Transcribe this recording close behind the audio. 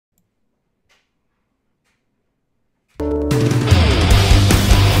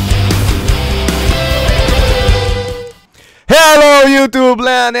Hello, YouTube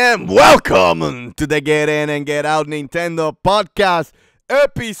land, and welcome to the Get In and Get Out Nintendo podcast,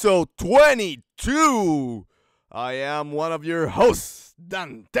 episode 22. I am one of your hosts,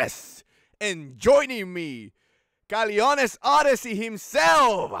 Dantes, and joining me, Caleones Odyssey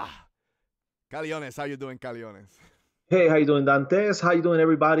himself. Caleones, how you doing, Caleones? Hey, how you doing, Dantes? How you doing,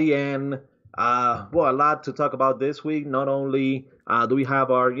 everybody? And a lot to talk about this week. Not only do we have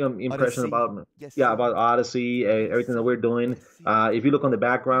our impression Odyssey. about Yes. about Odyssey, everything that we're doing. If you look on the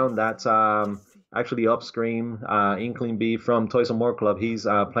background, that's actually Upstream, Inkling B from Toys and More Club. He's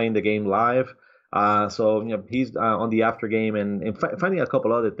playing the game live. So he's on the after game and finding a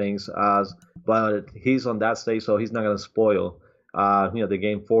couple other things. But he's on that stage, so he's not gonna spoil the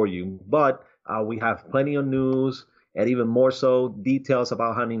game for you. But we have plenty of news and even more so details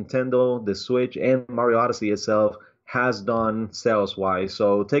about how Nintendo, the Switch, and Mario Odyssey itself has done sales-wise.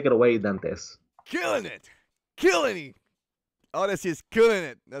 So take it away, Dantes. Killing it. Killing it. Odyssey is killing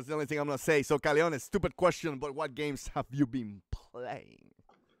it. That's the only thing I'm going to say. So, Caleones, stupid question, but what games have you been playing?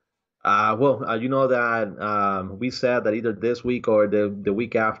 You know that we said that either this week or the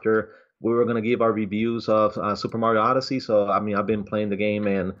week after we were going to give our reviews of Super Mario Odyssey. So, I mean, I've been playing the game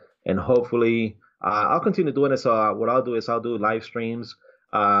and hopefully I'll continue doing it. So what I'll do is I'll do live streams.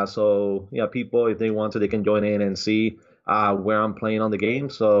 So people, if they want to, they can join in and see where I'm playing on the game.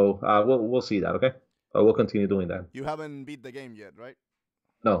 So we'll see that. Okay, we'll continue doing that. You haven't beat the game yet, right?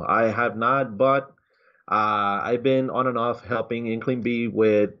 No, I have not, but I've been on and off helping Inkling B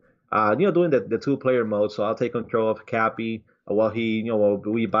with doing the two-player mode. So I'll take control of Cappy while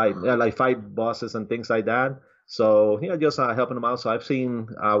we fight bosses and things like that. So just helping them out. So I've seen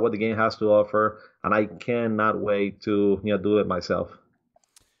what the game has to offer, and I cannot wait to do it myself.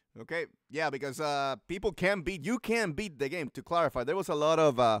 Okay, yeah, because you can beat the game. To clarify, there was a lot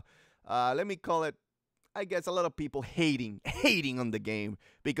of let me call it, I guess, a lot of people hating on the game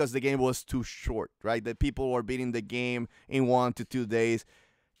because the game was too short, right? That people were beating the game in 1 to 2 days.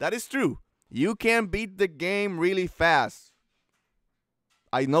 That is true. You can beat the game really fast.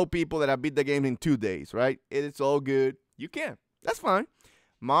 I know people that have beat the game in 2 days, right? It's all good. You can. That's fine.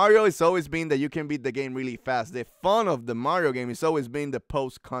 Mario has always been that you can beat the game really fast. The fun of the Mario game has always been the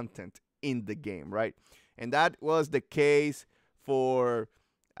post content in the game, right? And that was the case for,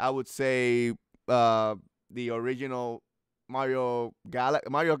 I would say, the original Mario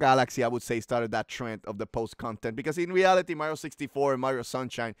Galaxy, I would say, started that trend of the post content. Because in reality, Mario 64 and Mario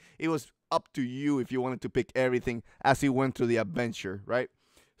Sunshine, it was up to you if you wanted to pick everything as you went through the adventure, right?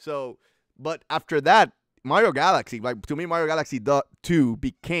 So, but after that, Mario Galaxy, to me, Mario Galaxy 2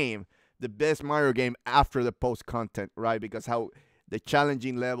 became the best Mario game after the post content, right? Because how the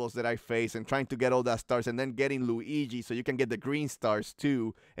challenging levels that I faced and trying to get all that stars and then getting Luigi so you can get the green stars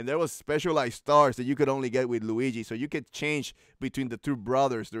too. And there was specialized stars that you could only get with Luigi, so you could change between the two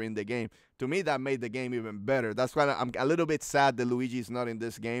brothers during the game. To me, that made the game even better. That's why I'm a little bit sad that Luigi is not in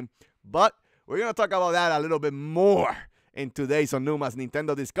this game. But we're going to talk about that a little bit more in today's Onuma's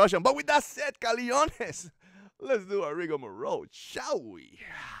Nintendo discussion. But with that said, Caleones, let's do a rigmarole, shall we?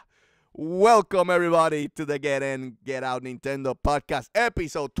 Welcome, everybody, to the Get In, Get Out Nintendo podcast,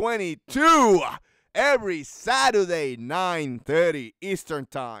 episode 22. Every Saturday, 9:30 Eastern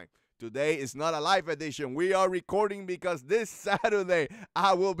Time. Today is not a live edition. We are recording because this Saturday,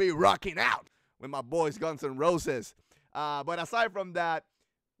 I will be rocking out with my boys Guns N' Roses. But aside from that,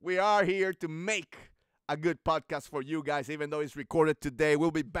 we are here to make a good podcast for you guys, even though it's recorded today.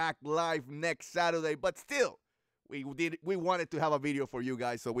 We'll be back live next Saturday, but still, we wanted to have a video for you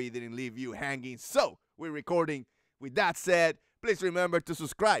guys, so we didn't leave you hanging. So we're recording. With that said, please remember to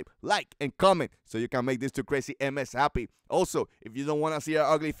subscribe, like, and comment so you can make this two crazy MS happy. Also, if you don't want to see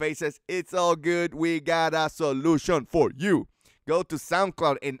our ugly faces, it's all good. We got a solution for you. Go to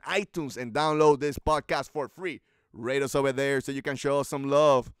SoundCloud and iTunes and download this podcast for free. Rate us over there so you can show us some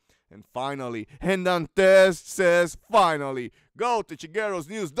love. And finally, Dantes says finally, go to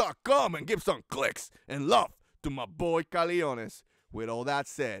chiguerosnews.com and give some clicks and love to my boy Caleones. With all that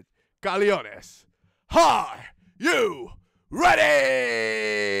said, Caleones, are you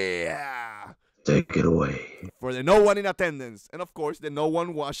ready? Take it away. For the no one in attendance, and of course the no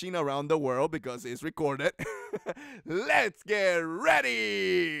one watching around the world because it's recorded, let's get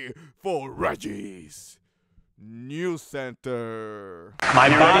ready for Reggie's News Center. My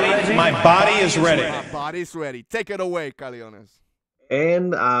body is ready. My body's ready. Take it away, Caleones.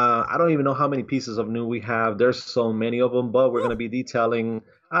 And I don't even know how many pieces of news we have. There's so many of them, but we're going to be detailing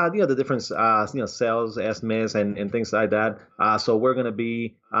the different sales estimates and things like that. So we're going to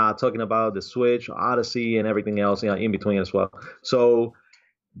be talking about the Switch, Odyssey, and everything else in between as well. So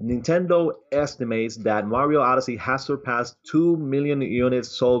Nintendo estimates that Mario Odyssey has surpassed 2 million units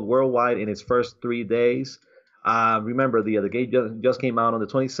sold worldwide in its first 3 days. Remember, the game just came out on the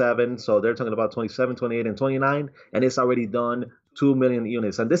 27th, so they're talking about 27, 28, and 29, and it's already done 2 million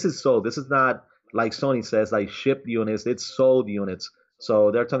units. And this is sold. This is not like Sony says, like shipped units. It's sold units.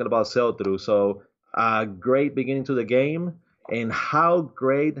 So they're talking about sell through. So great beginning to the game. And how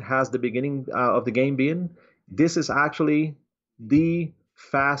great has the beginning of the game been? This is actually the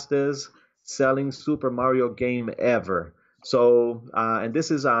fastest selling Super Mario game ever. So, and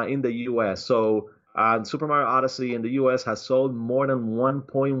this is in the US. So, Super Mario Odyssey in the US has sold more than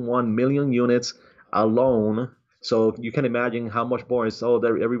 1.1 million units alone. So you can imagine how much more is sold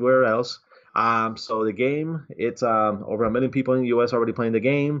everywhere else. So the game, it's over 1 million people in the US already playing the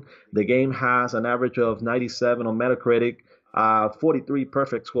game. The game has an average of 97 on Metacritic, 43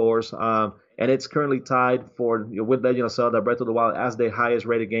 perfect scores, and it's currently tied for with Legend of Zelda: Breath of the Wild as the highest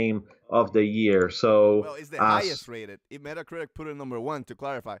rated game of the year. So, Well, it's the highest rated. Metacritic put it #1 to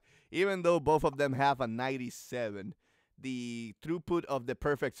clarify. Even though both of them have a 97, the throughput of the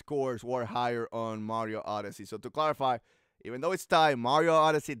perfect scores were higher on Mario Odyssey. So to clarify, even though it's tied, Mario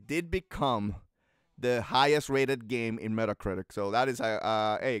Odyssey did become the highest rated game in Metacritic. So that is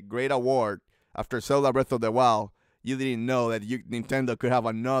a great award. After Zelda Breath of the Wild, you didn't know that Nintendo could have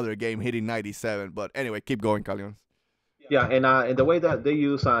another game hitting 97. But anyway, keep going, Caleones. yeah, and the way that they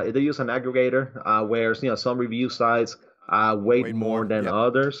use an aggregator, where some review sites weight Wait more more. than Yep.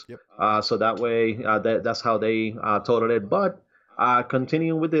 others. Yep. So that way, that's how they total it. But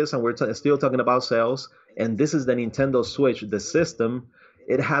continuing with this, and we're still talking about sales, and this is the Nintendo Switch, the system.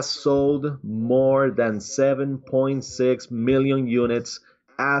 It has sold more than 7.6 million units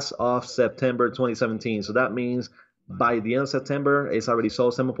as of September 2017. So that means by the end of September, it's already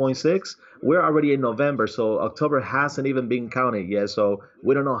sold 7.6. We're already in November, so October hasn't even been counted yet. So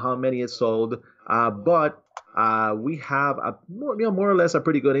we don't know how many it sold, but we have more or less a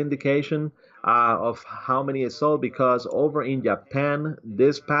pretty good indication of how many it sold, because over in Japan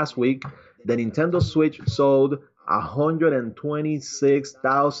this past week, the Nintendo Switch sold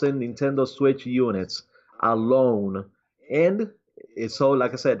 126,000 Nintendo Switch units alone, and it sold,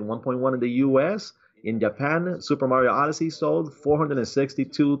 like I said, 1.1 in the US. In Japan, Super Mario Odyssey sold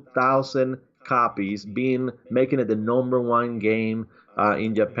 462,000 copies, making it the #1 game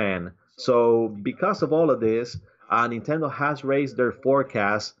in Japan. So because of all of this, Nintendo has raised their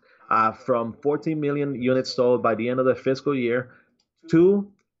forecast from 14 million units sold by the end of the fiscal year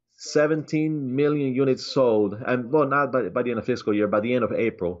to 17 million units sold, and well, not by the end of fiscal year, by the end of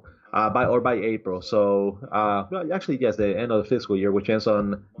April, by April. So, well, actually, yes, the end of the fiscal year, which ends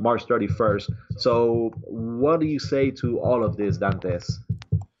on March 31st. So, what do you say to all of this, Dantes?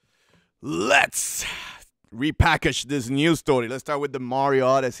 Let's repackage this news story. Let's start with the Mario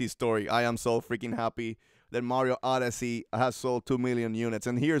Odyssey story. I am so freaking happy that Mario Odyssey has sold 2 million units.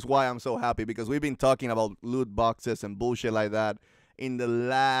 And here's why I'm so happy, because we've been talking about loot boxes and bullshit like that in the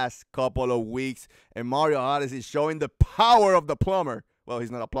last couple of weeks. And Mario Odyssey is showing the power of the plumber. Well,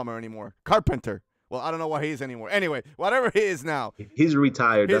 he's not a plumber anymore. Carpenter. Well, I don't know what he is anymore. Anyway, whatever he is now. He's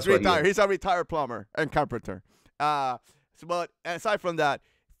retired. He's retired. He's a retired plumber and carpenter. But aside from that,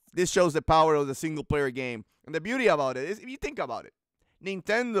 this shows the power of the single-player game. And the beauty about it is, if you think about it,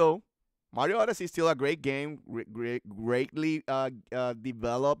 Nintendo, Mario Odyssey is still a great game, greatly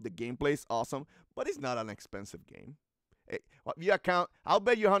developed. The gameplay is awesome, but it's not an expensive game. I'll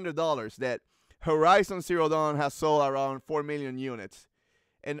bet you $100 that Horizon Zero Dawn has sold around 4 million units,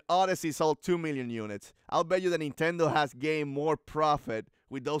 and Odyssey sold 2 million units. I'll bet you that Nintendo has gained more profit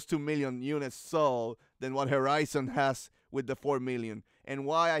with those 2 million units sold than what Horizon has with the 4 million. And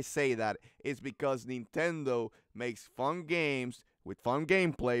why I say that is because Nintendo makes fun games with fun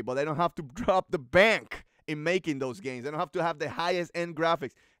gameplay, but they don't have to drop the bank in making those games. They don't have to have the highest end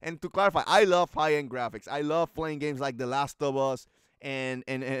graphics. And to clarify, I love high-end graphics. I love playing games like The Last of Us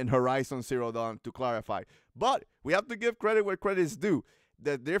and Horizon Zero Dawn, to clarify. But we have to give credit where credit is due.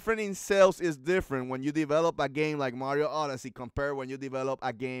 The difference in sales is different when you develop a game like Mario Odyssey compared when you develop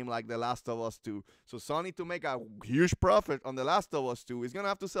a game like The Last of Us 2. So Sony, to make a huge profit on The Last of Us 2, is going to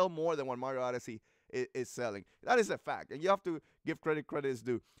have to sell more than what Mario Odyssey is selling. That is a fact, and you have to give credit is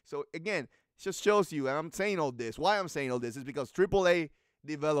due. So again, it just shows you, and I'm saying all this. Why I'm saying all this is because AAA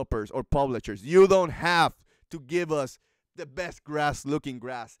developers or publishers, you don't have to give us the best looking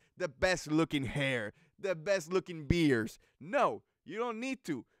grass, the best looking hair, the best looking beers. No, you don't need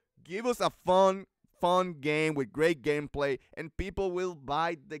to. Give us a fun game with great gameplay, and people will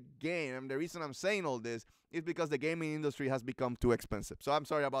buy the game. And the reason I'm saying all this is because the gaming industry has become too expensive. So I'm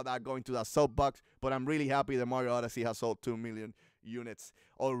sorry about that, going to that soapbox, but I'm really happy that Mario Odyssey has sold 2 million units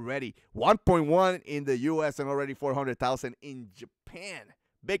already. 1.1 in the US and already 400,000 in Japan.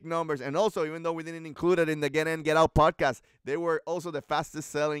 Big numbers. And also, even though we didn't include it in the Get In, Get Out podcast, they were also the fastest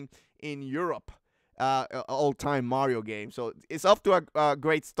selling in Europe all-time Mario game. So it's off to a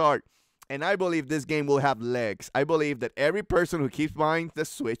great start. And I believe this game will have legs. I believe that every person who keeps buying the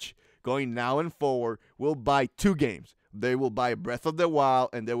Switch going now and forward will buy 2 games. They will buy Breath of the Wild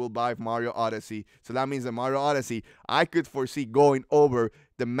and they will buy Mario Odyssey. So that means the Mario Odyssey, I could foresee going over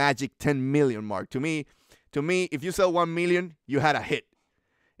the magic 10 million mark. To me, if you sell 1 million, you had a hit.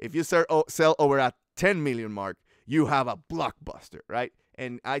 If you sell over a 10 million mark, you have a blockbuster, right?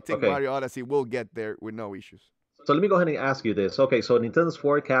 And I think Mario Odyssey will get there with no issues. So let me go ahead and ask you this. Okay, so Nintendo's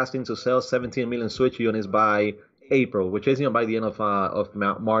forecasting to sell 17 million Switch units by April, which is by the end of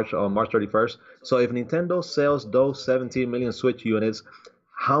March, on March 31st. So if Nintendo sells those 17 million Switch units,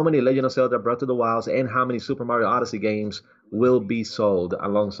 how many Legend of Zelda Breath of the Wild and how many Super Mario Odyssey games will be sold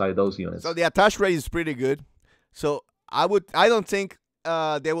alongside those units? So the attach rate is pretty good. So I don't think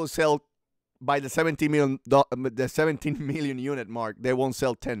they will sell by the 17 million unit mark. They won't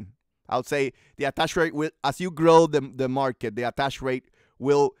sell 10. I would say the attach rate will, as you grow the market, the attach rate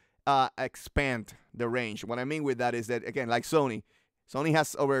will expand the range. What I mean with that is that, again, like Sony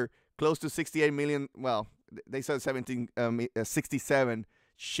has over close to 68 million. Well, they said 67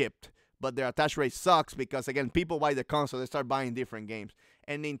 shipped, but their attach rate sucks because, again, people buy the console, they start buying different games.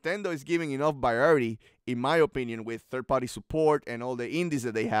 And Nintendo is giving enough priority, in my opinion, with third-party support and all the indies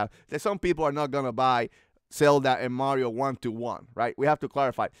that they have, that some people are not going to buy Zelda and Mario 1-to-1, right? We have to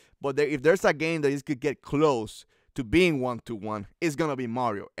clarify. But if there's a game that could get close to being 1-to-1, it's going to be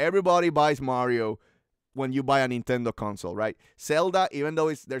Mario. Everybody buys Mario when you buy a Nintendo console, right? Zelda, even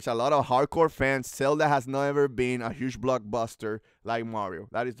though there's a lot of hardcore fans, Zelda has never been a huge blockbuster like Mario.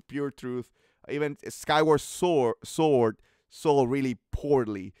 That is the pure truth. Even Skyward Sword sold really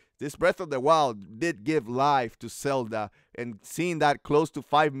poorly. This Breath of the Wild did give life to Zelda, and seeing that close to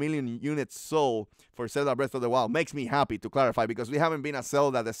 5 million units sold for Zelda Breath of the Wild makes me happy, to clarify, because we haven't been a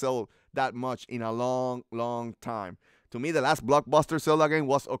Zelda that sold that much in a long, long time. To me, the last blockbuster Zelda game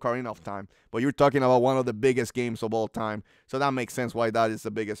was Ocarina of Time, but you're talking about one of the biggest games of all time, so that makes sense why that is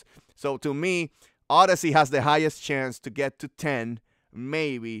the biggest. So to me, Odyssey has the highest chance to get to 10,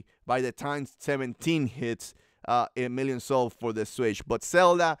 maybe by the time 17 hits, a million sold for the Switch. But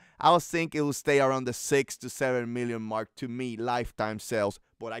Zelda, I would think it will stay around the 6 to 7 million mark, to me, lifetime sales.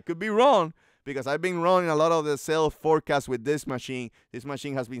 But I could be wrong, because I've been running a lot of the sales forecasts with this machine. This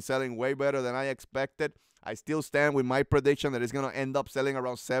machine has been selling way better than I expected. I still stand with my prediction that it's going to end up selling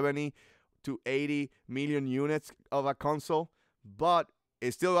around 70 to 80 million units of a console. But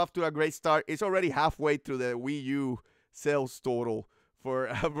it's still off to a great start. It's already halfway through the Wii U sales total for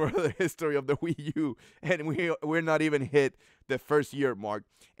the history of the Wii U, and we're not even hit the first year mark.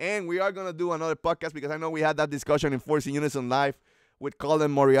 And we are going to do another podcast, because I know we had that discussion in Force In Unison Live with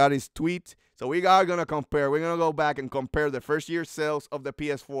Colin Moriarty's tweet. So we are going to compare. We're going to go back and compare the first year sales of the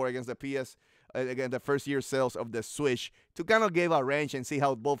PS4 against the first year sales of the Switch, to kind of give a range and see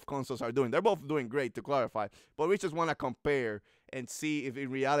how both consoles are doing. They're both doing great, to clarify, but we just want to compare and see if in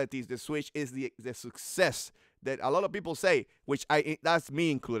reality the Switch is the success that a lot of people say, which that's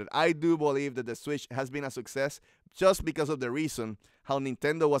me included. I do believe that the Switch has been a success just because of the reason how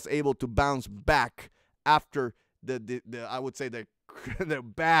Nintendo was able to bounce back after the I would say the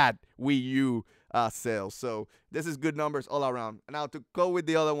bad Wii U sales. So this is good numbers all around. Now to go with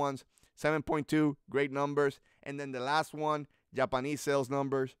the other ones, 7.2, great numbers. And then the last one, Japanese sales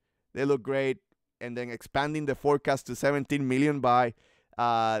numbers, they look great. And then expanding the forecast to 17 million by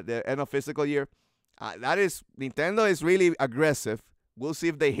the end of fiscal year. Nintendo is really aggressive. We'll see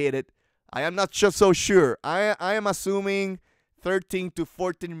if they hit it. I am not just so sure. I am assuming 13 to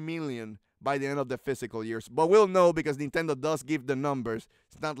 14 million by the end of the fiscal years. But we'll know, because Nintendo does give the numbers.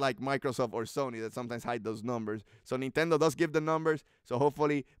 It's not like Microsoft or Sony that sometimes hide those numbers. So Nintendo does give the numbers. So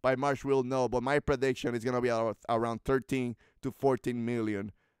hopefully by March we'll know. But my prediction is going to be around 13 to 14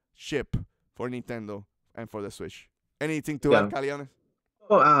 million ship for Nintendo and for the Switch. Anything to add, Caleones?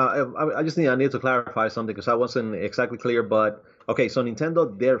 Well, I need to clarify something, because I wasn't exactly clear. But okay, so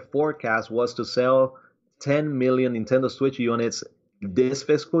Nintendo, their forecast was to sell 10 million Nintendo Switch units this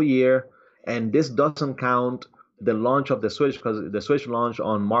fiscal year, and this doesn't count the launch of the Switch, because the Switch launched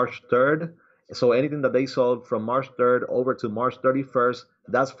on March 3rd. So anything that they sold from March 3rd over to March 31st,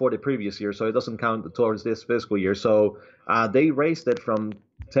 that's for the previous year. So it doesn't count towards this fiscal year. So they raised it from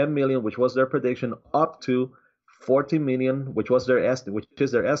 10 million, which was their prediction, up to 40 million, which is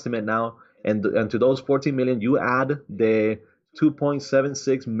their estimate now. And to those 40 million, you add the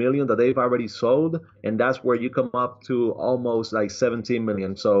 2.76 million that they've already sold, and that's where you come up to almost like 17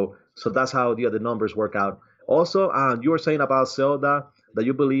 million. So that's how the other numbers work out. Also, you were saying about Zelda that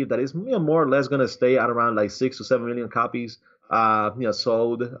you believe that it's more or less going to stay at around like 6 to 7 million copies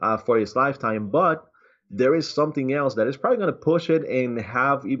sold for its lifetime, but there is something else that is probably going to push it and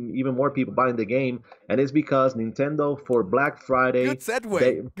have even more people buying the game, and it's because Nintendo for Black Good Friday, segue.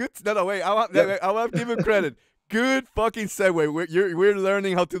 they Good. No, wait. yep. I want to give you credit. Good fucking segue. We're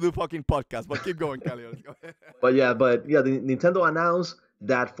learning how to do fucking podcasts. But keep going, Caleones. Go ahead. But the Nintendo announced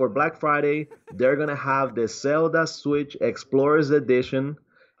that for Black Friday they're gonna have the Zelda Switch Explorers Edition,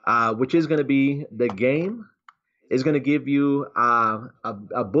 which is gonna be the game. Is going to give you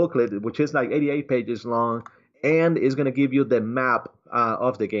a booklet which is like 88 pages long, and is going to give you the map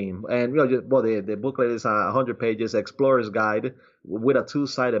of the game. And the booklet is 100 pages, Explorer's Guide with a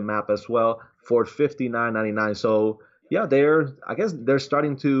two-sided map as well for 59.99. So yeah, I guess they're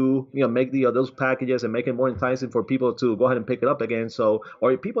starting to make those packages and make it more enticing for people to go ahead and pick it up again. So,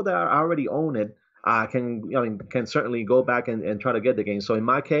 or people that already own it can certainly go back and try to get the game. So in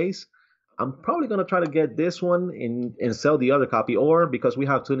my case, I'm probably gonna try to get this one and sell the other copy, or because we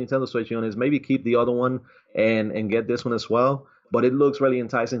have two Nintendo Switch units, maybe keep the other one and get this one as well. But it looks really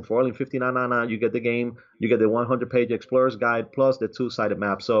enticing. For only 59.99, you get the game, you get the 100-page Explorer's Guide plus the two-sided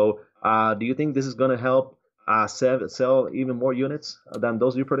map. So, do you think this is gonna help sell even more units than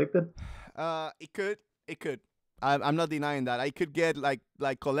those you predicted? It could. It could. I'm not denying that. I could get like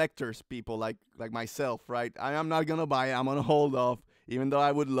collectors, people like myself, right? I'm not gonna buy it. I'm gonna hold off, even though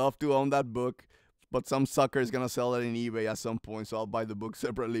I would love to own that book. But some sucker is gonna sell it in eBay at some point, so I'll buy the book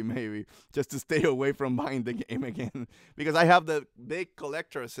separately, maybe, just to stay away from buying the game again. Because I have the big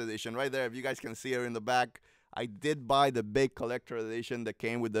collector's edition right there. If you guys can see it in the back, I did buy the big collector edition that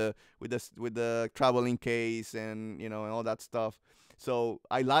came with the traveling case and and all that stuff. So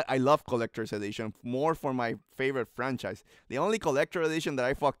I love collector's edition more for my favorite franchise. The only collector edition that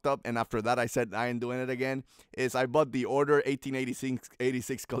I fucked up, and after that I said I ain't doing it again, is I bought the Order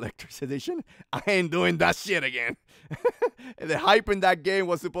 1886 collector's edition. I ain't doing that shit again. And the hype in that game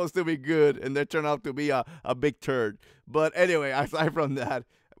was supposed to be good, and they turned out to be a big turd. But anyway, aside from that,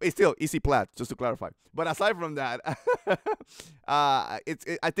 it's still easy plat, just to clarify. But aside from that, I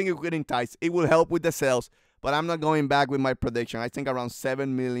think it could entice. It will help with the sales. But I'm not going back with my prediction. I think around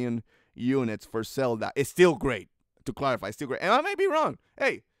 7 million units for Zelda. It's still great. To clarify, it's still great. And I may be wrong.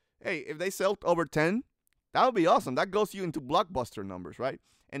 Hey, if they sell over 10, that would be awesome. That goes you into blockbuster numbers, right?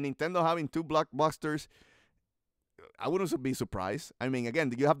 And Nintendo having two blockbusters, I wouldn't be surprised. I mean,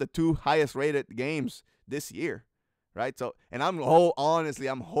 again, you have the two highest rated games this year, right? So, and honestly,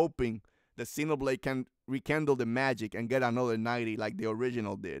 I'm hoping that Xenoblade can rekindle the magic and get another 90 like the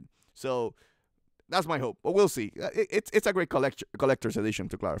original did. So that's my hope, but we'll see. It's a great collector's edition,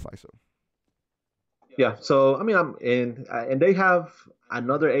 to clarify. So Yeah. So I mean, and they have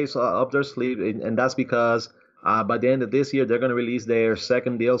another ace up their sleeve, and that's because by the end of this year they're going to release their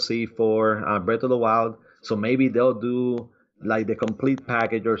second DLC for Breath of the Wild. So maybe they'll do like the complete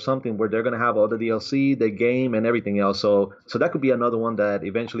package or something where they're going to have all the DLC, the game, and everything else. So that could be another one that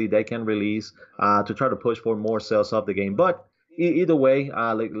eventually they can release to try to push for more sales of the game. But either way,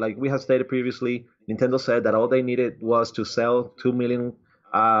 like we have stated previously, Nintendo said that all they needed was to sell 2 million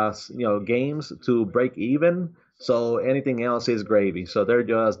games to break even. So anything else is gravy. So they're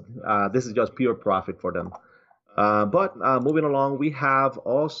just this is just pure profit for them. But moving along, we have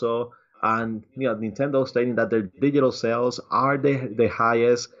also Nintendo stating that their digital sales are the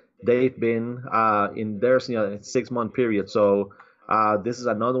highest they've been in their 6-month period. So this is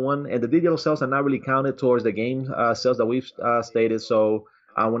another one, and the digital sales are not really counted towards the game sales that we've stated. So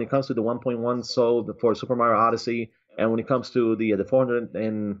when it comes to the 1.1 sold for Super Mario Odyssey, and when it comes to the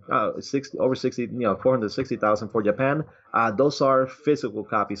 460 over 60 460,000 for Japan, those are physical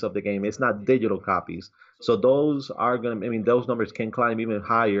copies of the game. It's not digital copies. So those are those numbers can climb even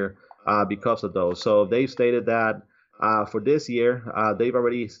higher because of those. So they've stated that for this year, they've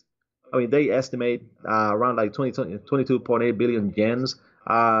already they estimate around like 22.8 billion yens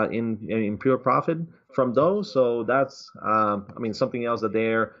in pure profit from those. So that's something else that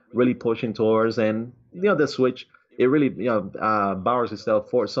they're really pushing towards. And the Switch, it really borrows itself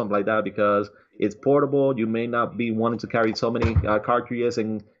for something like that because it's portable. You may not be wanting to carry so many cartridges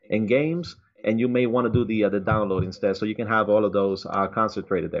and games, and you may want to do the download instead. So you can have all of those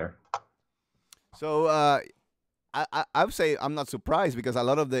concentrated there. So I would say I'm not surprised because a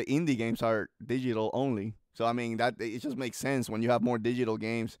lot of the indie games are digital only. So I mean that it just makes sense when you have more digital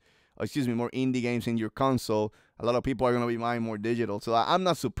games excuse me, more indie games in your console, a lot of people are going to be buying more digital. So I'm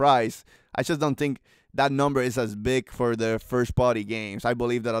not surprised. I just don't think that number is as big for the first-party games. I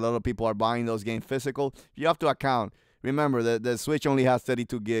believe that a lot of people are buying those games physical. You have to account. Remember, the Switch only has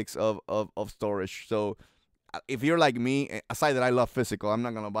 32 gigs of storage. So if you're like me, aside that I love physical, I'm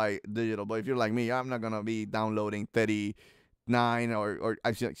not going to buy digital. But if you're like me, I'm not going to be downloading 39 or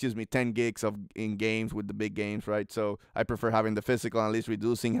excuse me, 10 gigs in games with the big games, right? So I prefer having the physical, and at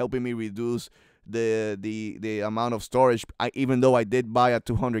least helping me reduce the amount of storage. Even though I did buy a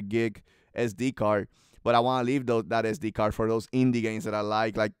 200 gig SD card, but I want to leave that SD card for those indie games that I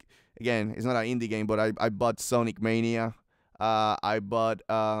like. Like, again, it's not an indie game, but I bought Sonic Mania. I bought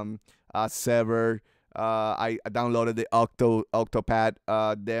Sever. I downloaded the Octopad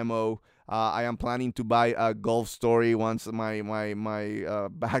demo. I am planning to buy a Golf Story once my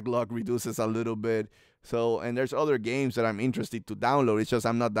backlog reduces a little bit. So, and there's other games that I'm interested to download. It's just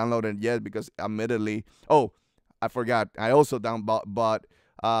I'm not downloading yet because, admittedly, I forgot. I also bought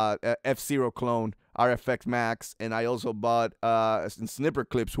F-Zero Clone, RFX Max, and I also bought Snipper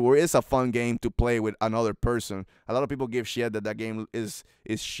Clips, who is a fun game to play with another person. A lot of people give shit that game is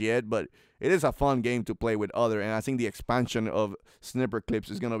shit, but it is a fun game to play with other, and I think the expansion of Snipper Clips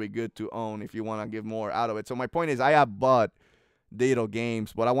is going to be good to own if you want to give more out of it. So my point is, I have bought digital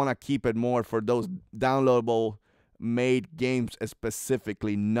games, but I want to keep it more for those downloadable made games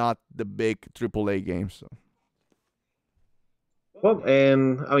specifically, not the big AAA games. So. Well,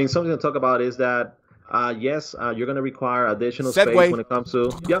 and I mean, something to talk about is that, yes, you're going to require additional Segway. space when it comes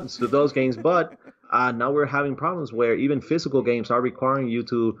to those games, but now we're having problems where even physical games are requiring you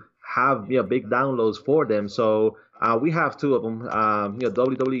to have big downloads for them. So we have two of them,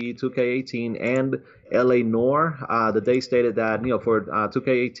 WWE 2K18 and LA Noire. They stated that for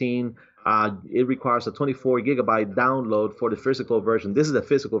 2K18, it requires a 24 gigabyte download for the physical version. This is the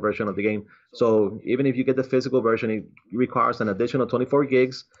physical version of the game. So even if you get the physical version, it requires an additional 24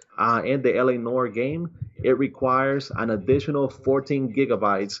 gigs. And the LA Noire game, it requires an additional 14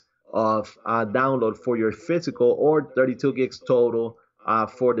 gigabytes of download for your physical, or 32 gigs total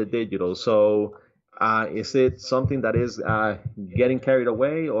for the digital. So is it something that is getting carried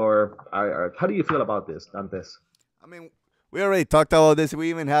away, or how do you feel about this, Dantes? I mean, we already talked about this. We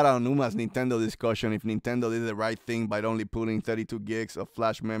even had our Numa's Nintendo discussion if Nintendo did the right thing by only putting 32 gigs of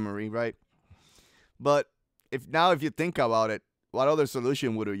flash memory, right? But if you think about it, what other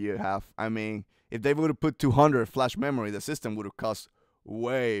solution would you have? I mean, if they would have put 200 flash memory, the system would have cost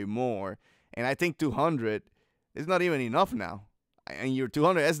way more. And I think 200 is not even enough now. And your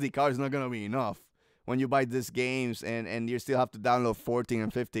 200 SD card is not going to be enough when you buy these games and you still have to download 14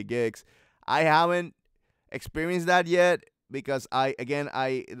 and 50 gigs. I haven't experienced that yet because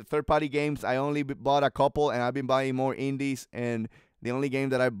the third-party games, I only bought a couple, and I've been buying more indies, and the only game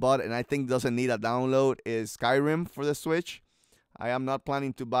that I bought and I think doesn't need a download is Skyrim for the Switch. I am not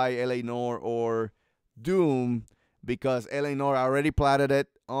planning to buy LA Noire or Doom because LA Noire, I already platted it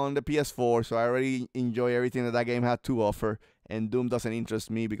on the PS4, so I already enjoy everything that game had to offer. And Doom doesn't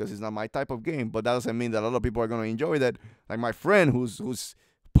interest me because it's not my type of game. But that doesn't mean that a lot of people are going to enjoy that. Like my friend who's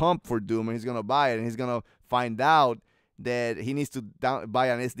pumped for Doom, and he's going to buy it, and he's going to find out that he needs to buy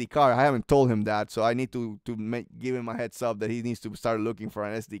an SD card. I haven't told him that, so I need to give him a heads up that he needs to start looking for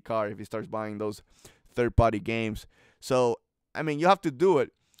an SD card if he starts buying those third-party games. So, I mean, you have to do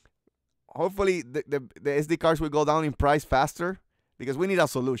it. Hopefully, the SD cards will go down in price faster because we need a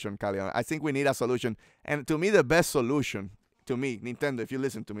solution, Caleon. I think we need a solution. And to me, the best solution, to me, Nintendo, if you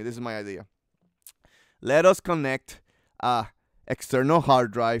listen to me, this is my idea. Let us connect external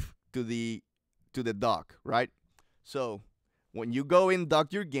hard drive to the dock, right? So when you go in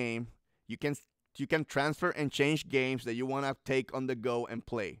dock your game, you can transfer and change games that you want to take on the go and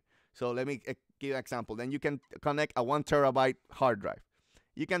play. So let me give you an example. Then you can connect a 1 terabyte hard drive.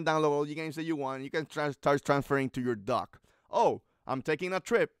 You can download all the games that you want. You can start transferring to your dock. Oh, I'm taking a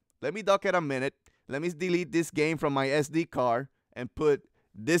trip. Let me dock it a minute. Let me delete this game from my SD card and put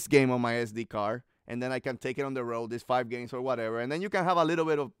this game on my SD card. And then I can take it on the road, these 5 games or whatever. And then you can have a little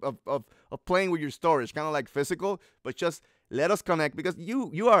bit of playing with your storage, kind of like physical. But just let us connect because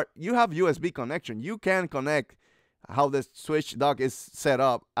you have USB connection. You can connect how the Switch dock is set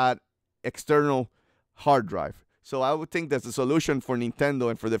up at external hard drive. So I would think that the solution for Nintendo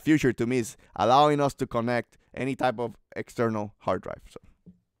and for the future to me is allowing us to connect any type of external hard drive. So.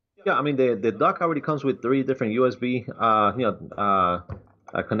 Yeah, I mean the dock already comes with 3 different USB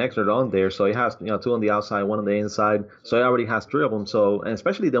connector on there, so it has 2 on the outside, 1 on the inside, so it already has 3 of them. So, and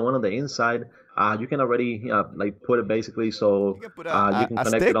especially the one on the inside, you can already like put it basically so you can connect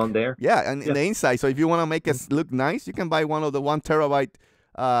stick. It on there. Yeah, and in the inside. So if you want to make it look nice, you can buy one of the 1 terabyte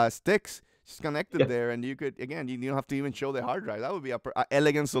sticks just connected there, and you could again you don't have to even show the hard drive. That would be a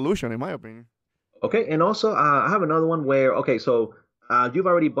elegant solution in my opinion. Okay, and also I have another one where okay, so you've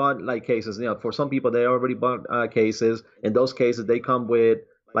already bought like cases. You know, for some people they already bought cases. In those cases, they come with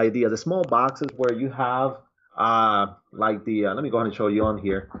like the small boxes where you have like the let me go ahead and show you on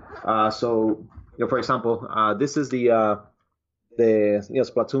here. So you know, for example, this is the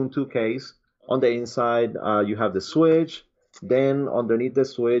Splatoon 2 case. On the inside, you have the Switch. Then underneath the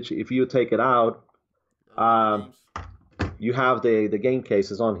Switch, if you take it out, um, you have the game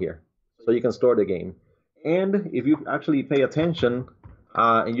cases on here, so you can store the game. And if you actually pay attention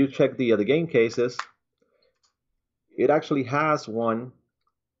and you check the game cases, it actually has one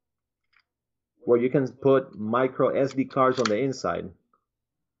where you can put micro SD cards on the inside,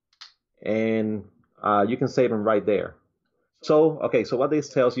 and you can save them right there. So, okay, so what this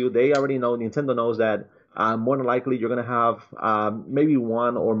tells you, they already know, Nintendo knows that more than likely you're going to have maybe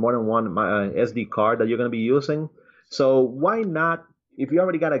one or more than one SD card that you're going to be using. So why not, if you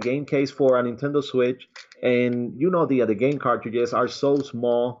already got a game case for a Nintendo Switch and you know the game cartridges are so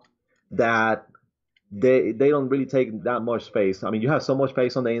small that they don't really take that much space. I mean, you have so much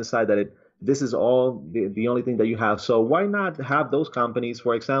space on the inside that this is all the only thing that you have. So why not have those companies,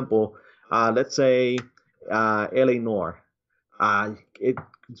 for example, let's say LA Noir, it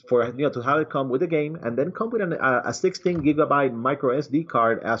for to have it come with the game and then come with a 16 gigabyte micro SD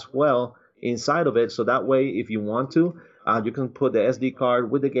card as well inside of it. So that way, if you want to, you can put the SD card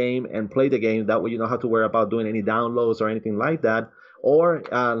with the game and play the game. That way, you don't have to worry about doing any downloads or anything like that. Or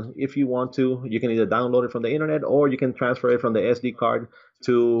if you want to, you can either download it from the internet or you can transfer it from the SD card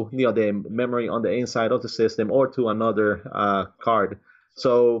to the memory on the inside of the system or to another card.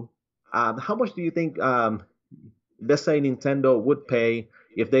 So how much do you think let's say Nintendo would pay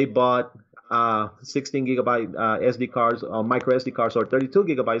if they bought 16 gigabyte SD cards or micro SD cards or 32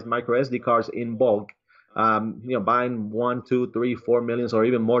 gigabytes micro SD cards in bulk, buying 1, 2, 3, 4 millions or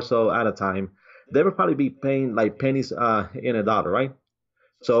even more so at a time, they would probably be paying like pennies in a dollar, right?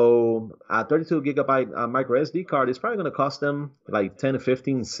 So a 32 gigabyte micro SD card is probably going to cost them like 10 to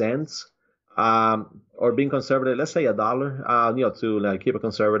 15 cents, or being conservative, let's say a dollar, to like keep it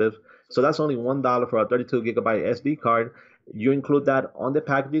conservative. So that's only $1 for a 32 gigabyte SD card. You include that on the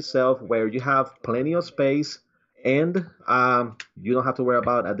package itself, where you have plenty of space, and you don't have to worry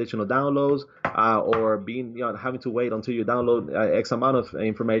about additional downloads or being having to wait until you download X amount of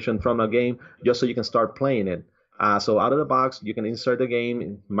information from a game just so you can start playing it. So out of the box, you can insert the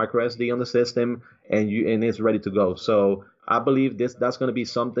game, micro SD on the system, and it's ready to go. So I believe that's going to be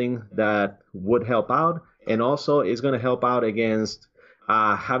something that would help out, and also it's going to help out against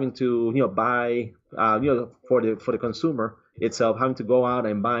having to buy for the consumer itself, having to go out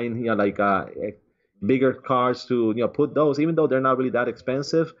and buying bigger cards to put those, even though they're not really that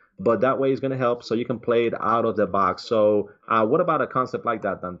expensive. But that way it's going to help, so you can play it out of the box. So what about a concept like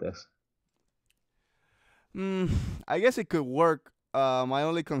that, Dantes? I guess it could work. My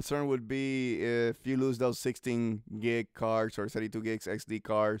only concern would be if you lose those 16 gig cards or 32 gigs XD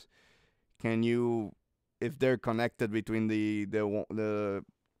cards. Can you, if they're connected between the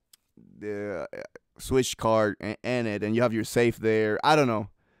Switch card and it, and you have your safe there? I don't know.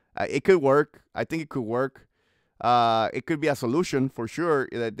 It could work. I think it could work. It could be a solution for sure.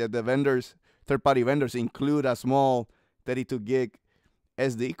 That the vendors, third-party vendors, include a small 32 gig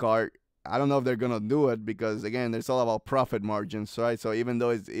SD card. I don't know if they're gonna do it because again, it's all about profit margins, right? So even though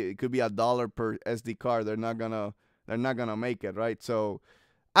it could be $1 per SD card, they're not gonna make it, right? So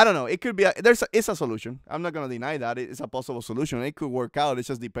I don't know. It could be it's a solution. I'm not gonna deny that it's a possible solution. It could work out. It's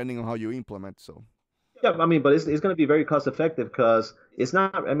just depending on how you implement. So. Yeah, I mean, but it's going to be very cost effective because it's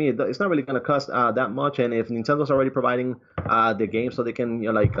not. I mean, it's not really going to cost that much. And if Nintendo's already providing the game, so they can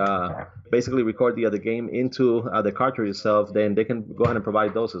basically record the game into the cartridge itself, then they can go ahead and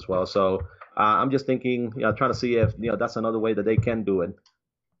provide those as well. So I'm just thinking, trying to see if that's another way that they can do it.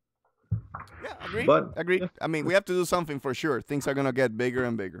 Yeah, agreed. But agreed. Yeah. I mean, we have to do something for sure. Things are gonna get bigger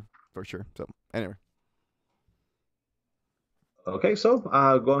and bigger for sure. So anyway. Okay, so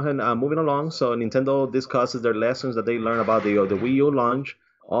go ahead and moving along. So Nintendo discusses their lessons that they learned about the Wii U launch,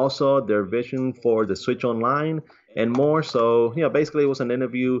 also their vision for the Switch Online, and more. So basically it was an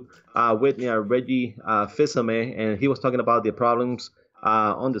interview with Reggie Fils-Aimé, and he was talking about the problems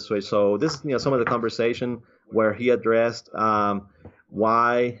on the Switch. So this is some of the conversation where he addressed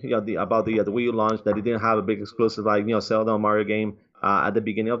why about the Wii U launch, that it didn't have a big exclusive like Zelda or Mario game at the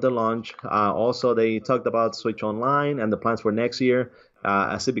beginning of the launch. Also, they talked about Switch Online and the plans for next year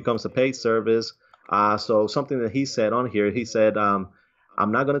as it becomes a paid service. So something that he said on here, he said,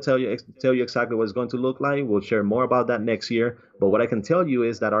 I'm not going to tell you exactly what it's going to look like. We'll share more about that next year. But what I can tell you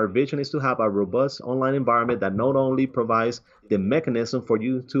is that our vision is to have a robust online environment that not only provides the mechanism for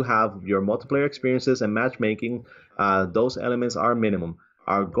you to have your multiplayer experiences and matchmaking, those elements are minimum.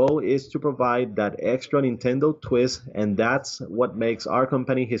 Our goal is to provide that extra Nintendo twist, and that's what makes our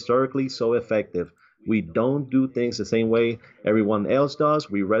company historically so effective. We don't do things the same way everyone else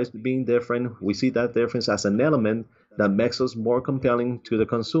does. We relish being different. We see that difference as an element that makes us more compelling to the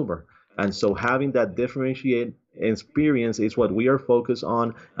consumer. And so having that differentiate experience is what we are focused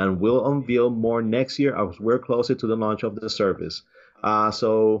on and will unveil more next year as we're closer to the launch of the service.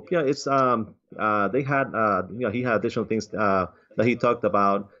 So yeah, it's they had he had additional things that he talked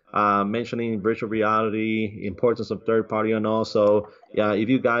about, mentioning virtual reality, importance of third party, and also yeah, if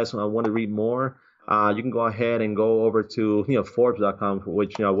you guys want to read more, you can go ahead and go over to Forbes.com,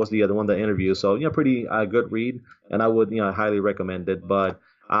 which was the other one that interviewed. So pretty good read, and I would highly recommend it. But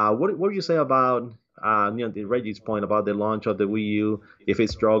what do you say about the Reggie's point about the launch of the Wii U, if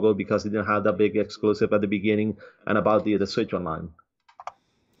it struggled because it didn't have that big exclusive at the beginning, and about the Switch Online?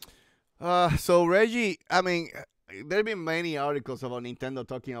 So Reggie, I mean, there have been many articles about Nintendo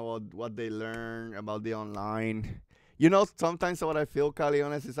talking about what they learn about the online. Sometimes what I feel,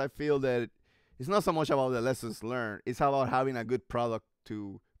 Caleones, is I feel that it's not so much about the lessons learned. It's about having a good product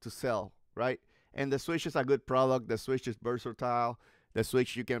to sell, right? And the Switch is a good product. The Switch is versatile. The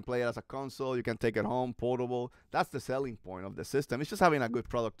Switch, you can play it as a console. You can take it home, portable. That's the selling point of the system. It's just having a good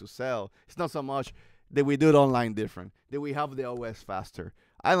product to sell. It's not so much that we do it online different, that we have the OS faster.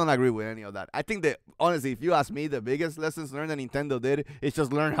 I don't agree with any of that. I think that, honestly, if you ask me, the biggest lessons learned that Nintendo did is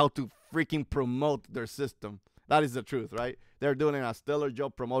just learn how to freaking promote their system. That is the truth, right? They're doing a stellar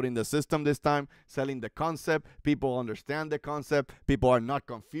job promoting the system this time, selling the concept. People understand the concept. People are not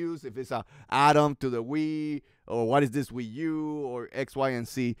confused if it's a add-on to the Wii or what is this Wii U or X, Y, and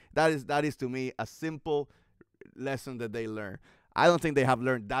Z. That is to me a simple lesson that they learn. I don't think they have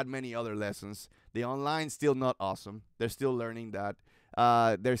learned that many other lessons. The online's still not awesome. They're still learning that.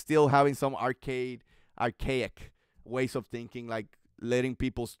 They're still having some archaic ways of thinking, like letting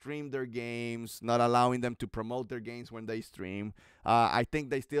people stream their games, not allowing them to promote their games when they stream. I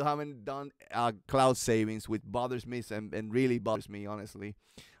think they still haven't done cloud savings, which bothers me and really bothers me, honestly.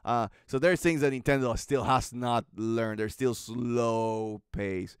 So there's things that Nintendo still has not learned. They're still slow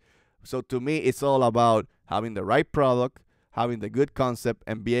pace. So to me, it's all about having the right product, having the good concept,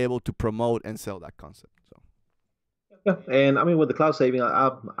 and be able to promote and sell that concept. So. Yeah, and I mean with the cloud saving,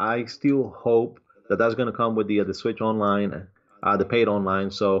 I still hope that that's going to come with the Switch Online, the paid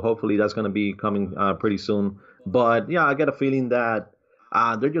online. So hopefully that's going to be coming pretty soon. But yeah, I get a feeling that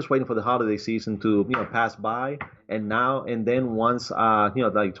they're just waiting for the holiday season to pass by, and then once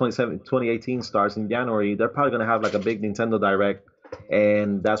like 2018 starts in January, they're probably going to have like a big Nintendo Direct,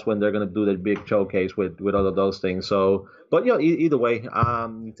 and that's when they're going to do the big showcase with all of those things. So, but either way,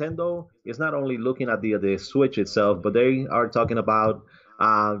 Nintendo is not only looking at the Switch itself, but they are talking about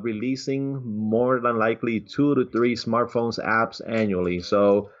releasing more than likely 2 to 3 smartphones apps annually.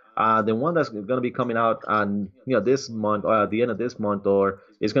 So the one that's going to be coming out on this month or at the end of this month, or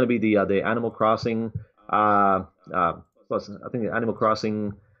it's going to be the Animal Crossing. I think the Animal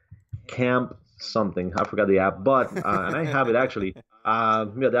Crossing Camp something. I forgot the app, but and I have it actually.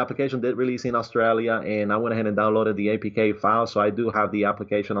 The application did release in Australia, and I went ahead and downloaded the APK file, so I do have the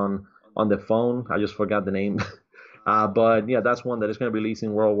application on the phone. I just forgot the name. But yeah, that's one that is going to be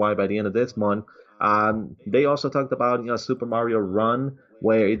releasing worldwide by the end of this month. They also talked about Super Mario Run,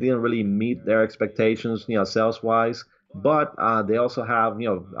 where it didn't really meet their expectations, sales wise. But they also have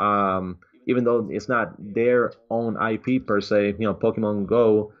even though it's not their own IP per se, Pokemon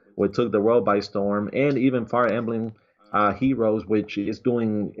Go, which took the world by storm, and even Fire Emblem Heroes, which is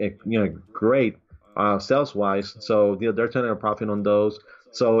doing great sales wise. So they're turning a profit on those.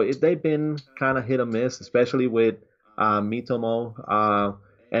 So they've been kind of hit or miss, especially with Mitomo.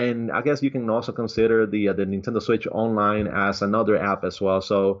 And I guess you can also consider the Nintendo Switch Online as another app as well.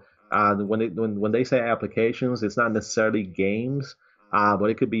 So when they say applications, it's not necessarily games, but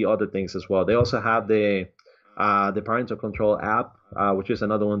it could be other things as well. They also have the parental control app, which is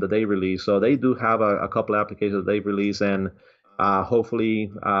another one that they release. So they do have a couple applications that they've released, and hopefully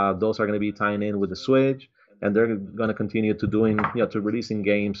those are going to be tying in with the Switch, and they're going to continue to doing to releasing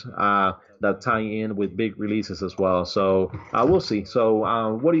games that tie in with big releases as well. So we'll see.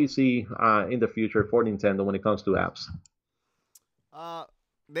 So what do you see in the future for Nintendo when it comes to apps?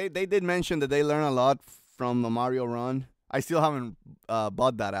 They did mention that they learn a lot from the Mario Run. I still haven't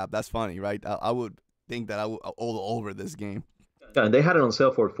bought that app. That's funny, right? I would think that I would all over this game. Yeah, and they had it on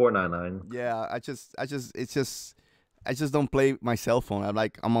sale for $4.99. Yeah, it's just I just don't play my cell phone.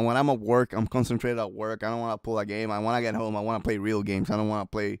 When I'm at work, I'm concentrated at work. I don't want to pull a game. I want to get home. I want to play real games. I don't want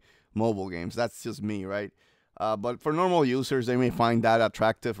to play mobile games. That's just me, right? But for normal users, they may find that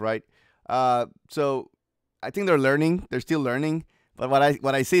attractive, right? So I think they're learning. They're still learning. But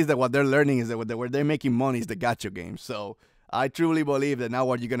what I see is that what they're learning is that where they're making money is the gacha games. So I truly believe that now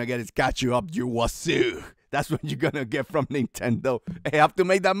what you're gonna get is gacha up your wazoo. That's what you're gonna get from Nintendo. They have to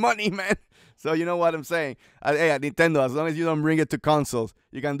make that money, man. So you know what I'm saying? Hey, at Nintendo, as long as you don't bring it to consoles,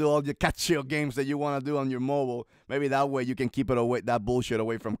 you can do all the catch-up games that you want to do on your mobile. Maybe that way you can keep it away, that bullshit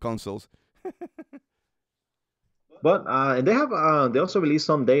away from consoles. But and they also released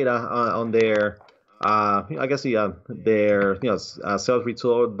some data on their I guess their sales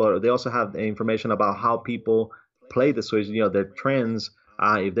result, but they also have information about how people play the Switch. Their trends,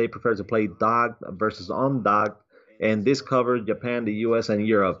 if they prefer to play docked versus undocked, and this covers Japan, the U.S., and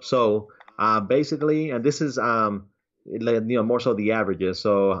Europe. So basically, and this is more so the averages.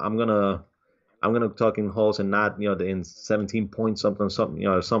 So I'm gonna talk in wholes and not in 17 points something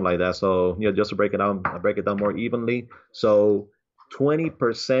something like that. So just to break it down more evenly. So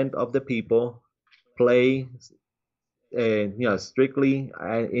 20% of the people play strictly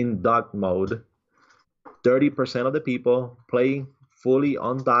in dock mode. 30% of the people play fully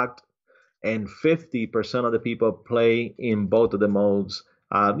undocked, and 50% of the people play in both of the modes,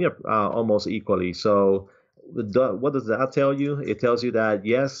 almost equally. So, what does that tell you? It tells you that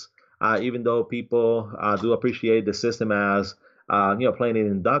yes, even though people do appreciate the system as playing it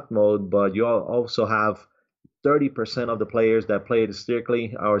in dock mode, but you also have 30% of the players that played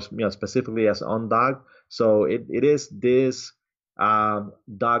strictly or specifically as undocked. So it is this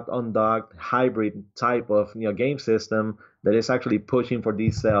docked undocked hybrid type of game system that is actually pushing for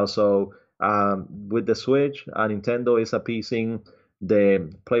these sales. So with the Switch, Nintendo is appeasing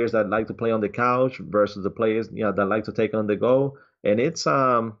the players that like to play on the couch versus the players that like to take on the go. And it's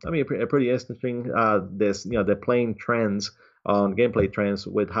I mean pretty interesting this the playing trends on gameplay trends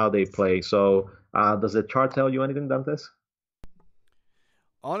with how they play. So does the chart tell you anything, Dantes?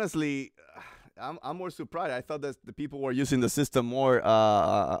 Honestly, I'm more surprised. I thought that the people were using the system more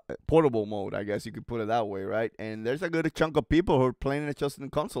portable mode. I guess you could put it that way, right? And there's a good chunk of people who are playing it just in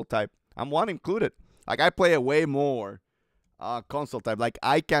console type. I'm one included. Like I play it way more console type. Like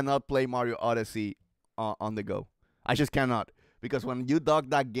I cannot play Mario Odyssey on the go. I just cannot because when you dock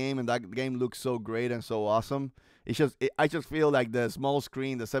that game and that game looks so great and so awesome, I just feel like the small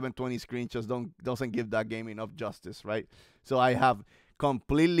screen, the 720 screen, just doesn't give that game enough justice, right? So I have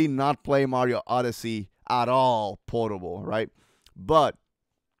completely not play Mario Odyssey at all portable, right? But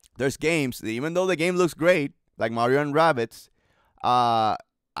there's games, even though the game looks great, like Mario and Rabbids, uh,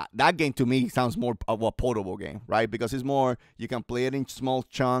 that game to me sounds more of a portable game, right? Because it's more, you can play it in small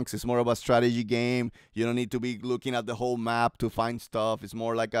chunks. It's more of a strategy game. You don't need to be looking at the whole map to find stuff. It's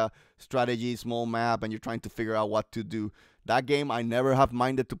more like a strategy, small map, and you're trying to figure out what to do. That game I never have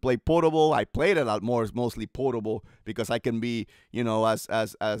minded to play portable. I played it out more, mostly portable, because I can be, as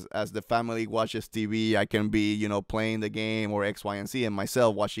the family watches TV, I can be, playing the game or X, Y, and Z, and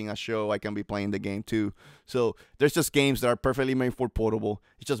myself watching a show, I can be playing the game too. So there's just games that are perfectly made for portable.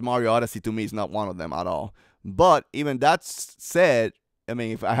 It's just Mario Odyssey to me is not one of them at all. But even that said, I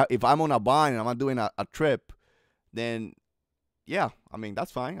mean, if I'm on a bind and I'm doing a trip, then yeah, I mean,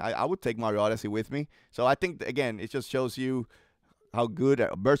 that's fine. I would take Mario Odyssey with me. So I think, again, it just shows you how good,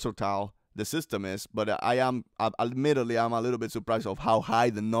 versatile the system is. But admittedly, I'm a little bit surprised of how high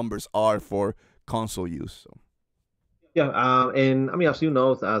the numbers are for console use. So. Yeah, and I mean, as you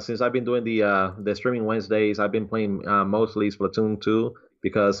know, since I've been doing the streaming Wednesdays, I've been playing mostly Splatoon 2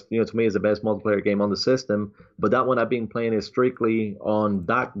 because to me it's the best multiplayer game on the system. But that one I've been playing is strictly on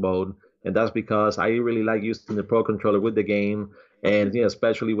dock mode, and that's because I really like using the Pro controller with the game, and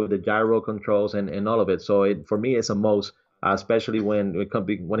especially with the gyro controls and all of it. So for me it's a most, especially when it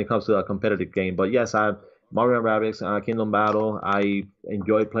comes to a competitive game. But yes, Mario and Rabbids Kingdom Battle, I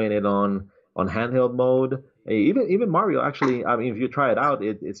enjoy playing it on handheld mode. Even Mario, actually, I mean, if you try it out,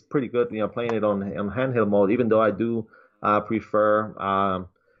 it's pretty good. Playing it on handheld mode. Even though I do prefer,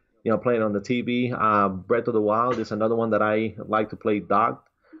 playing on the TV. Breath of the Wild is another one that I like to play docked.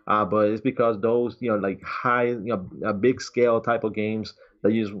 But it's because those, like high, big scale type of games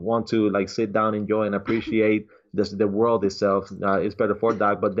that you just want to like sit down, enjoy, and appreciate the world itself. It's better for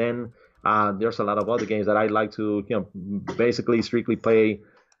dock. But then there's a lot of other games that I like to, basically strictly play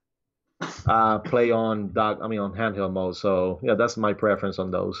on on handheld mode. So yeah, that's my preference on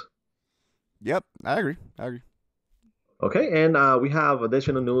those. Yep, I agree. Okay, and we have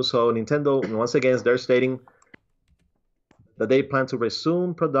additional news. So Nintendo, once again, they're stating that they plan to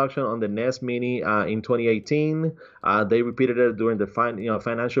resume production on the NES Mini in 2018. They repeated it during the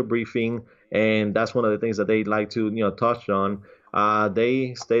financial briefing, and that's one of the things that they like to touch on.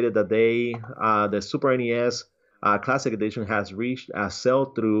 They stated that the Super NES Classic Edition has reached a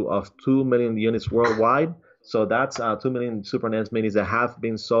sell-through of 2 million units worldwide. So that's 2 million Super NES Minis that have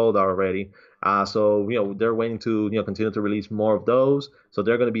been sold already. So they're waiting to continue to release more of those. So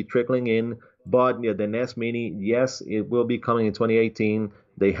they're going to be trickling in. But the NES Mini, yes, it will be coming in 2018.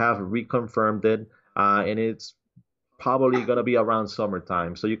 They have reconfirmed it, and it's probably going to be around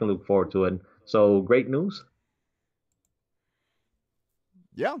summertime. So you can look forward to it. So great news.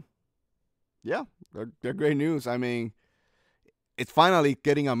 Yeah, yeah, they're great news. I mean, it's finally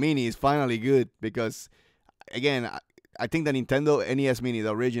getting a mini is finally good because, again, I think the Nintendo NES Mini,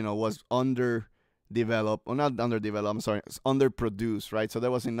 the original, was underdeveloped, or not underdeveloped, I'm sorry, it's underproduced, right? So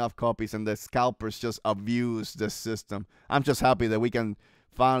there was enough copies, and the scalpers just abused the system. I'm just happy that we can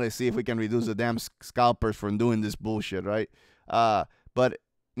finally see if we can reduce the damn scalpers from doing this bullshit, right? But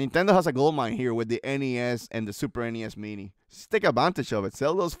Nintendo has a gold mine here with the NES and the Super NES Mini. Just take advantage of it.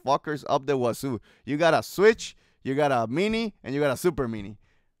 Sell those fuckers up the wazoo. You got a Switch, you got a Mini, and you got a Super Mini.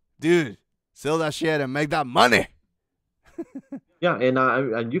 Dude, sell that shit and make that money. Yeah,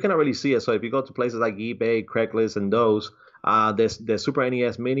 and you cannot really see it. So if you go to places like eBay, Craigslist, and those, the Super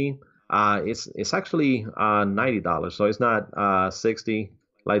NES Mini, it's actually $90. So it's not 60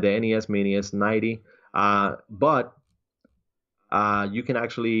 like the NES Mini. It's 90. But you can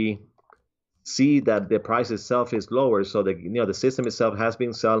actually see that the price itself is lower. So the system itself has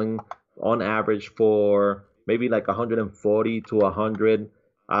been selling on average for maybe like 140 to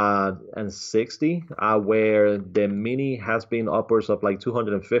 160, where the mini has been upwards of like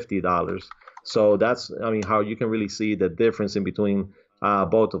 $250. So that's, I mean, how you can really see the difference in between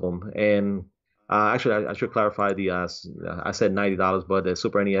both of them. And actually, I should clarify I said $90, but the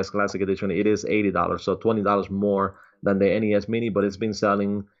Super NES Classic Edition, it is $80, so $20 more than the NES Mini, but it's been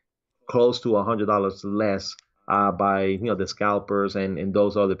selling close to $100 less by the scalpers and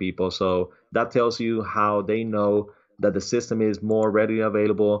those other people. So that tells you how they know that the system is more readily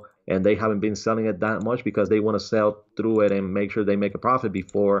available, and they haven't been selling it that much because they want to sell through it and make sure they make a profit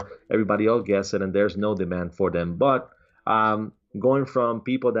before everybody else gets it, and there's no demand for them. But going from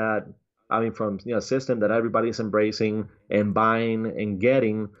people that, I mean, from a system that everybody's embracing and buying and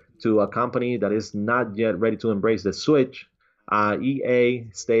getting, to a company that is not yet ready to embrace the Switch, EA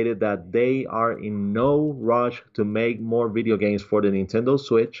stated that they are in no rush to make more video games for the Nintendo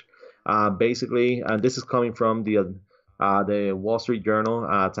Switch. Basically, and this is coming from the Wall Street Journal.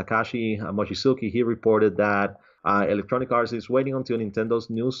 Takashi Mochizuki, he reported that Electronic Arts is waiting until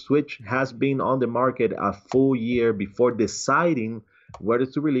Nintendo's new Switch has been on the market a full year before deciding whether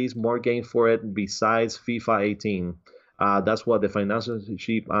to release more games for it besides FIFA 18. That's what the financial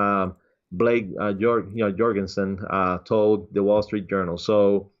chief Blake Jorgensen told the Wall Street Journal.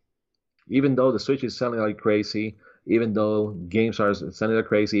 So even though the Switch is selling like crazy, even though games are selling like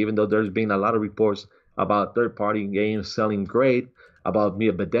crazy, even though there's been a lot of reports about third-party games selling great, about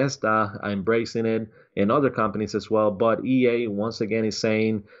Bethesda embracing it, and other companies as well, but EA once again is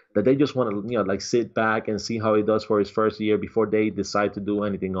saying that they just want to like sit back and see how it does for its first year before they decide to do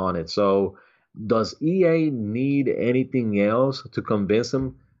anything on it. So does EA need anything else to convince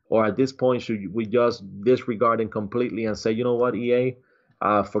them, or at this point should we just disregard them completely and say, you know what, EA,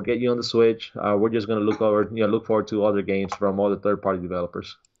 forget you on the Switch. We're just gonna look forward to other games from other third-party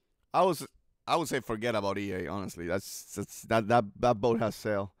developers. I would say forget about EA. Honestly, that boat has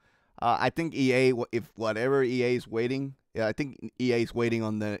sailed. I think EA, if whatever EA is waiting, I think EA is waiting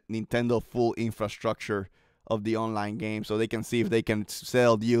on the Nintendo full infrastructure of the online game, so they can see if they can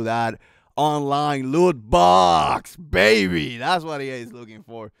sell you that online loot box, baby. That's what EA is looking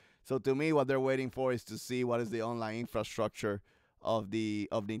for. So to me, what they're waiting for is to see what is the online infrastructure of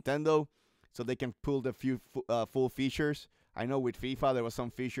Nintendo, so they can pull the few full features. I know with FIFA there was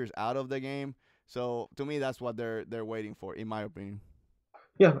some features out of the game, so to me that's what they're waiting for, in my opinion.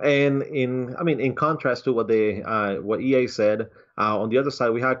 Yeah, and in contrast to what EA said, on the other side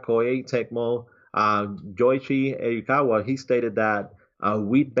we had Koei Tecmo, Joichi Eikawa. He stated that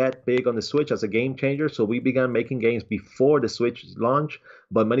we bet big on the Switch as a game changer, so we began making games before the Switch launch.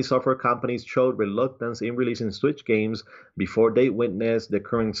 But many software companies showed reluctance in releasing Switch games before they witnessed the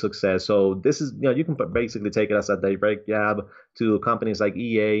current success. So this is, you can basically take it as a direct jab to companies like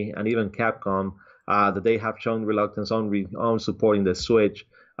EA and even Capcom, that they have shown reluctance on supporting the Switch.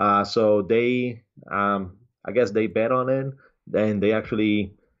 So they, I guess they bet on it, and they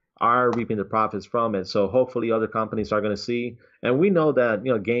actually are reaping the profits from it. So hopefully other companies are going to see. And we know that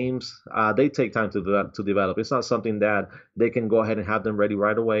games they take time to develop. It's not something that they can go ahead and have them ready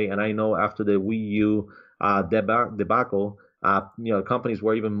right away. And I know after the Wii U debacle, companies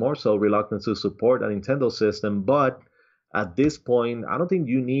were even more so reluctant to support a Nintendo system. But at this point, I don't think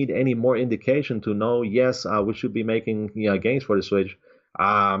you need any more indication to know, yes, we should be making games for the Switch.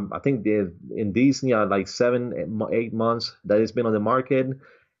 I think in these like 7, 8 months that it's been on the market,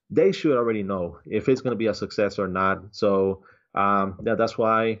 they should already know if it's going to be a success or not. So yeah, that's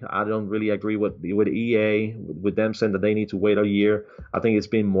why I don't really agree with EA with them saying that they need to wait a year. I think it's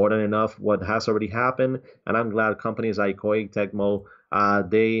been more than enough what has already happened, and I'm glad companies like Koei Tecmo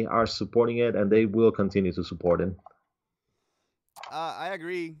they are supporting it and they will continue to support it. I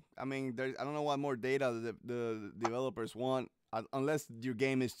agree. I mean, I don't know what more data the developers want, unless your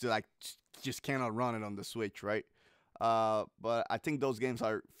game is to like just cannot run it on the Switch, right? But I think those games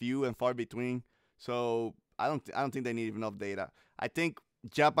are few and far between. So I don't think they need enough data. I think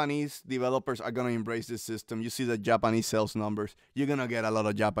Japanese developers are gonna embrace this system. You see the Japanese sales numbers. You're gonna get a lot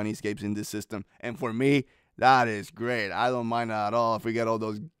of Japanese games in this system, and for me, that is great. I don't mind that at all if we get all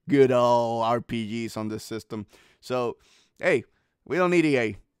those good old RPGs on this system. So, hey, we don't need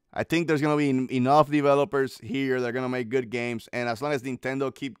EA. I think there's gonna be enough developers here. They're gonna make good games, and as long as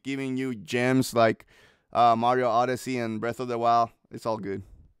Nintendo keep giving you gems like Mario Odyssey and Breath of the Wild, it's all good.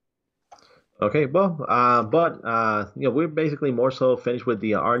 Okay, well, we're basically more so finished with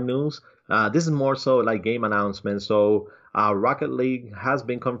the our news. This is more so like game announcements. So, Rocket League has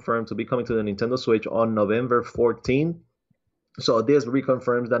been confirmed to be coming to the Nintendo Switch on November 14th. So this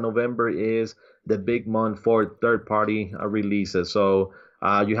reconfirms that November is the big month for third-party releases. So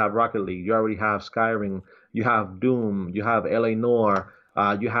you have Rocket League, you already have Skyrim, you have Doom, you have LA Noire,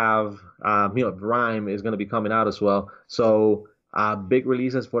 you have Rhyme is going to be coming out as well. So big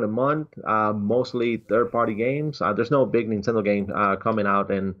releases for the month, mostly third-party games. There's no big Nintendo game coming out,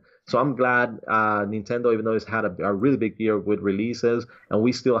 and so I'm glad Nintendo, even though it's had a really big year with releases, and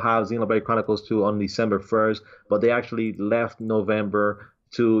we still have Xenoblade Chronicles 2 on December 1st, but they actually left November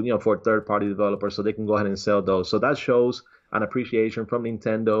to for third-party developers, so they can go ahead and sell those. So that shows an appreciation from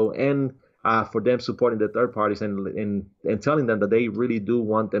Nintendo and for them supporting the third parties and telling them that they really do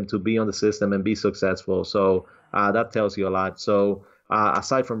want them to be on the system and be successful. So that tells you a lot. So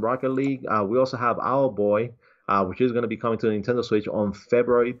aside from Rocket League, we also have Owlboy, which is going to be coming to the Nintendo Switch on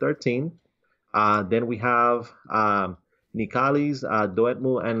February 13th. Then we have Nikali's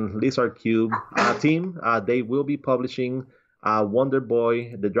Doetmu and Lizard Cube team. They will be publishing Wonder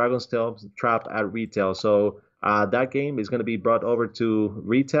Boy, The Dragon's Tail Trap at retail. So that game is going to be brought over to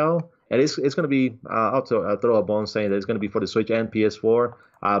retail. And it's going to be, I'll throw a bone saying that it's going to be for the Switch and PS4,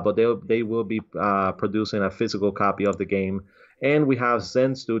 but they will be producing a physical copy of the game. And we have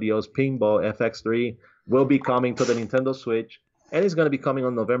Zen Studios Pinball FX3 will be coming to the Nintendo Switch, and it's going to be coming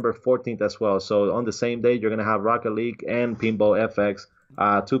on November 14th as well. So on the same day, you're going to have Rocket League and Pinball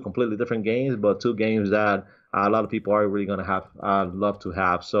FX, two completely different games, but two games that a lot of people are really going to have love to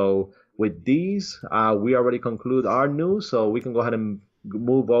have. So with these, we already conclude our news, so we can go ahead and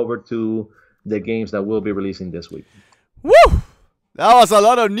move over to the games that we'll be releasing this week. Woo! That was a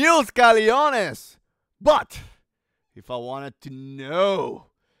lot of news, Caleones. But if I wanted to know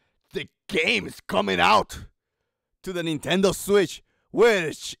the game is coming out to the Nintendo Switch,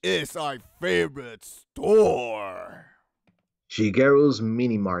 which is our favorite store? Shigeru's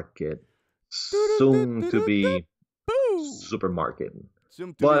Mini Market, soon to be Supermarket.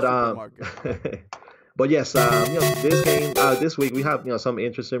 Soon to be Supermarket. But yes, this game this week we have some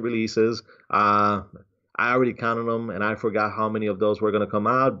interesting releases. I already counted them, and I forgot how many of those were gonna come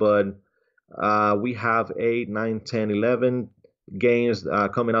out. But we have 8, 9, 10, 11 games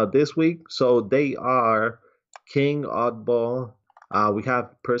coming out this week. So they are King Oddball. We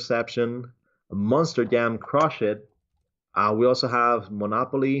have Perception, Monster Jam Crush It. We also have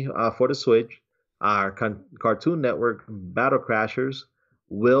Monopoly for the Switch, Cartoon Network Battle Crashers,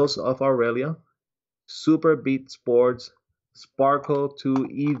 Wheels of Aurelia, Super Beat Sports, Sparkle 2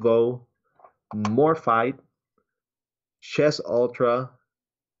 Evo, More Fight, Chess Ultra,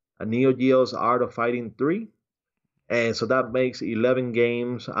 Neo Geo's Art of Fighting 3. And so that makes 11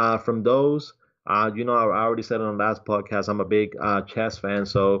 games from those. I already said it on the last podcast, I'm a big chess fan.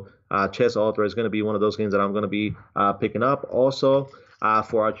 So Chess Ultra is going to be one of those games that I'm going to be picking up. Also,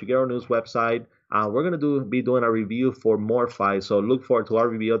 for our Shigeru News website, we're going to be doing a review for More Fight. So look forward to our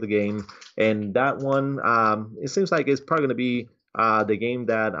review of the game. And that one, it seems like it's probably going to be the game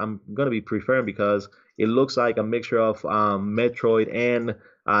that I'm going to be preferring because it looks like a mixture of Metroid and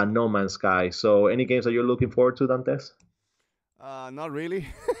No Man's Sky. So any games that you're looking forward to, Dantes? Not really,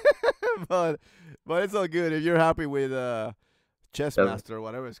 but it's all good if you're happy with Chess Yeah, Master or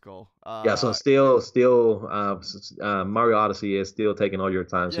whatever it's called. yeah. So still, Mario Odyssey is still taking all your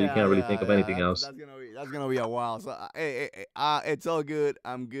time, so you Yeah, can't really think yeah, of yeah. anything else. That's gonna be a while. So it's all good.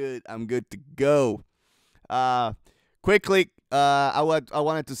 I'm good. I'm good to go. Uh, quickly, I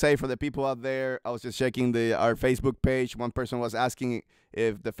wanted to say for the people out there, I was just checking our Facebook page. One person was asking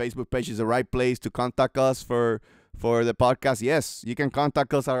if the Facebook page is the right place to contact us for the podcast. Yes, you can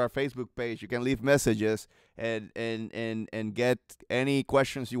contact us at our Facebook page. You can leave messages and get any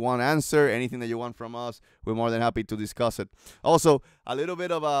questions you want to answer, anything that you want from us. We're more than happy to discuss it. Also, a little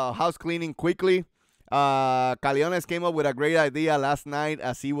bit of house cleaning quickly. Caleones came up with a great idea last night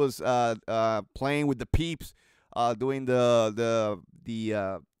as he was playing with the peeps, doing the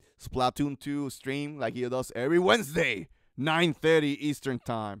Splatoon 2 stream like he does every Wednesday, 9:30 Eastern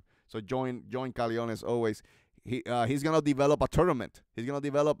time. So join Caleones always. He's gonna develop a tournament. He's gonna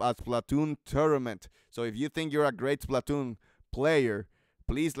develop a Splatoon tournament. So if you think you're a great Splatoon player,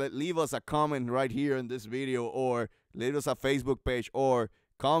 please leave us a comment right here in this video, or leave us a Facebook page, or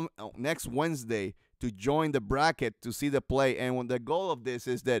come next Wednesday to join the bracket to see the play. And when the goal of this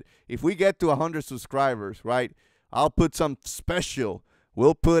is that if we get to 100 subscribers, right, I'll put some special.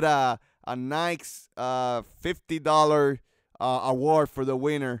 We'll put a nice $50 award for the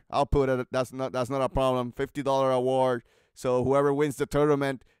winner. I'll put it. That's not a problem. $50 award. So whoever wins the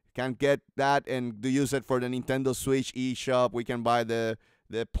tournament can get that and use it for the Nintendo Switch eShop. We can buy the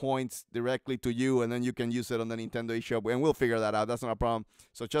points directly to you, and then you can use it on the Nintendo eShop, and we'll figure that out. That's not a problem.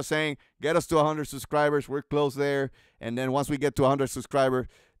 So just saying, get us to 100 subscribers. We're close there. And then once we get to 100 subscribers,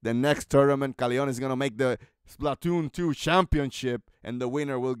 the next tournament, Caleon is going to make the Splatoon 2 championship, and the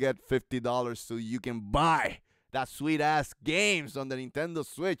winner will get $50 so you can buy that sweet-ass games on the Nintendo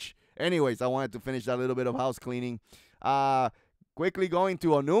Switch. Anyways, I wanted to finish that little bit of house cleaning. Quickly going to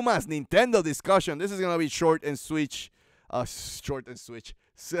Onuma's Nintendo discussion. This is going to be short and sweet. Short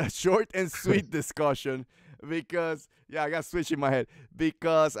and sweet discussion because, yeah, I got Switch in my head.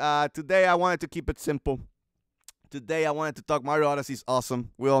 Because today I wanted to keep it simple. Today I wanted to talk Mario Odyssey is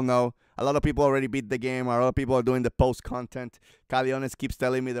awesome. We all know. A lot of people already beat the game. A lot of people are doing the post content. Caleones keeps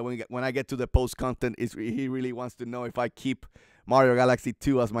telling me that when I get to the post content, he really wants to know if I keep Mario Galaxy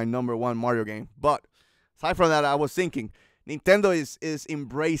 2 as my #1 Mario game. But aside from that, I was thinking Nintendo is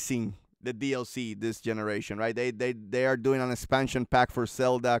embracing the DLC this generation, right? They are doing an expansion pack for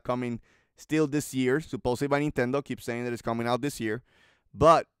Zelda coming still this year, supposedly by Nintendo. Keep saying that it's coming out this year.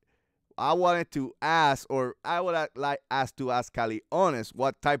 But I wanted to ask, or I would like to ask Caleones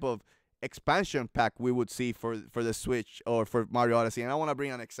what type of expansion pack we would see for the Switch or for Mario Odyssey. And I want to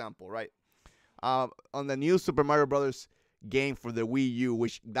bring an example, right? On the new Super Mario Brothers game for the Wii U,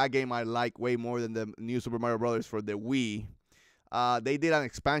 which that game I like way more than the new Super Mario Brothers for the Wii, they did an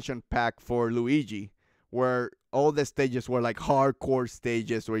expansion pack for Luigi where all the stages were like hardcore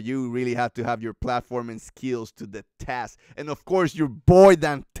stages where you really had to have your platforming skills to the test. And of course, your boy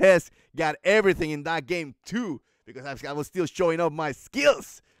Dantes got everything in that game too, because I was still showing off my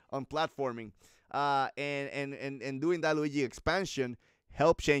skills on platforming. And doing that Luigi expansion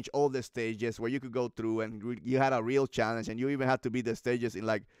helped change all the stages where you could go through and you had a real challenge, and you even had to beat the stages in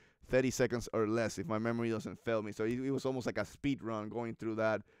like 30 seconds or less, if my memory doesn't fail me. So it was almost like a speed run going through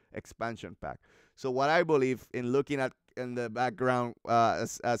that expansion pack. So what I believe in looking at in the background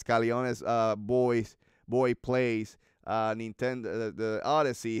as Caleones boy plays Nintendo the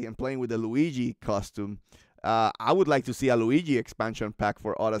Odyssey and playing with the Luigi costume, I would like to see a Luigi expansion pack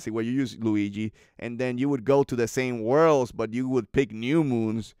for Odyssey where you use Luigi and then you would go to the same worlds, but you would pick new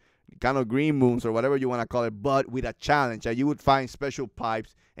moons, kind of green moons or whatever you want to call it, but with a challenge. You would find special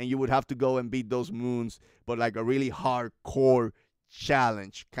pipes and you would have to go and beat those moons, but like a really hardcore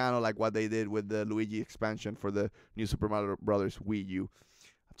challenge, kind of like what they did with the Luigi expansion for the new Super Mario Brothers Wii U.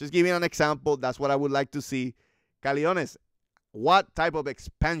 Just giving an example. That's what I would like to see. Caleones, what type of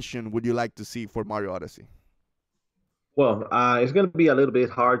expansion would you like to see for Mario Odyssey? Well, it's going to be a little bit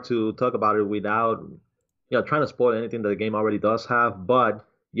hard to talk about it without, trying to spoil anything that the game already does have. But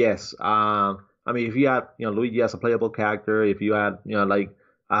yes, I mean, if you had, Luigi as a playable character, if you had, like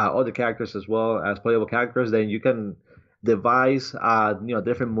other characters as well as playable characters, then you can devise,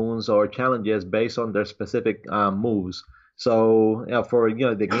 different moons or challenges based on their specific moves. So, for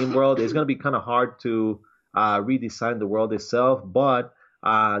the game world, it's going to be kind of hard to redesign the world itself, but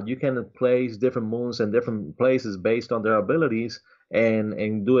you can place different moons in different places based on their abilities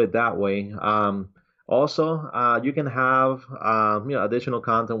and do it that way. Also, you can have additional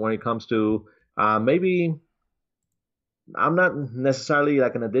content when it comes to maybe I'm not necessarily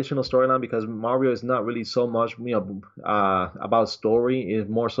like an additional storyline because Mario is not really so much, about story. It's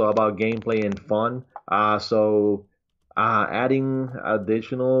more so about gameplay and fun. So adding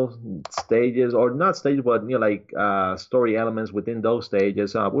additional stages or not stages, but like story elements within those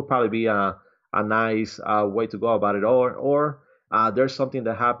stages would probably be a nice way to go about it. Or there's something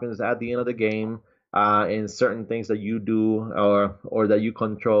that happens at the end of the game, and certain things that you do or that you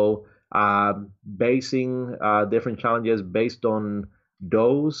control, uh, basing different challenges based on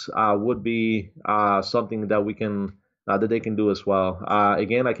those would be something that we can that they can do as well.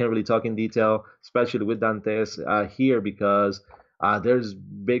 Again, I can't really talk in detail, especially with Dantes here, because there's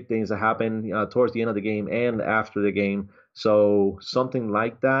big things that happen towards the end of the game and after the game. So something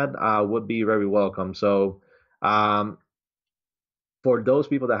like that would be very welcome. So um, for those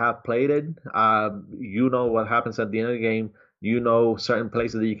people that have played it, you know what happens at the end of the game. You know certain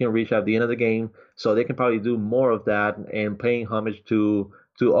places that you can reach at the end of the game, so they can probably do more of that and paying homage to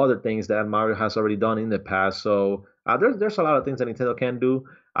other things that Mario has already done in the past. So there's a lot of things that Nintendo can do.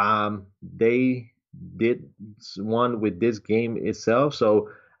 They did one with this game itself, so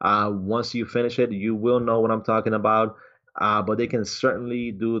once you finish it, you will know what I'm talking about. But they can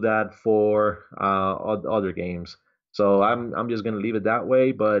certainly do that for other games. So I'm just gonna leave it that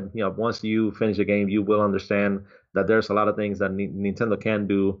way. But once you finish the game, you will understand that there's a lot of things that Nintendo can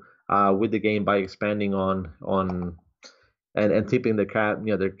do with the game by expanding on and tipping the cap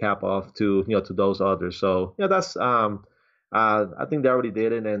their cap off to to those others. So that's I think they already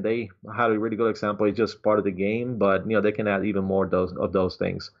did it, and they had a really good example. It's just part of the game, but they can add even more of those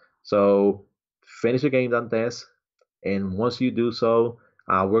things. So finish the game, Dantes. And once you do so,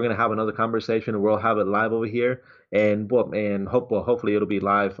 we're gonna have another conversation. We'll have it live over here, and hopefully it'll be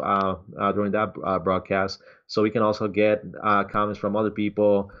live during that broadcast, so we can also get comments from other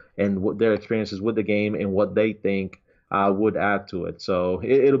people and what their experiences with the game and what they think would add to it. So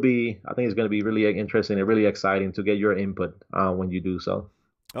it'll be, I think it's gonna be really interesting and really exciting to get your input when you do so.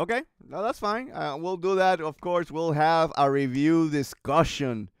 Okay, no, that's fine. We'll do that. Of course, we'll have a review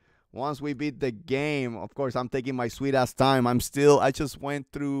discussion once we beat the game. Of course, I'm taking my sweet ass time. I just went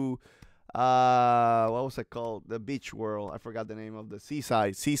through, what was it called? The beach world. I forgot the name of the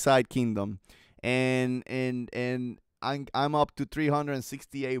seaside kingdom, and I'm up to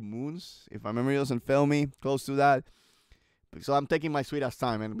 368 moons, if my memory doesn't fail me, close to that. So I'm taking my sweet ass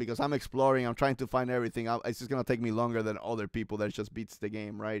time, and because I'm exploring, I'm trying to find everything. It's just gonna take me longer than other people that just beats the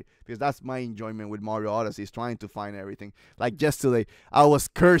game, right? Because that's my enjoyment with Mario Odyssey, is trying to find everything. Like yesterday, I was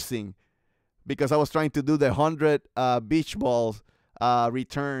cursing because I was trying to do the 100 beach balls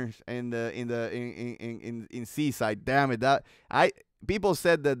returns in Seaside. Damn it, that I people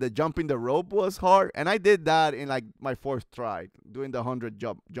said that the jumping the rope was hard, and I did that in like my fourth try, doing the 100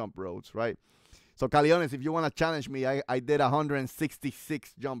 jump ropes, right? So, Caleones, if you want to challenge me, I did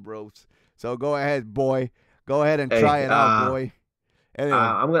 166 jump ropes. So go ahead, boy. Go ahead and try Hey, it out, boy. Anyway,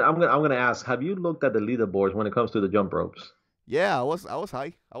 I'm gonna ask. Have you looked at the leaderboards when it comes to the jump ropes? yeah, I was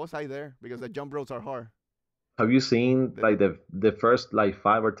high. I was high there because the jump ropes are hard. Have you seen The- like the first like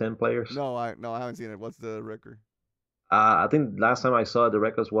 5 or 10 players? no, I haven't seen it. What's the record? I think last time I saw the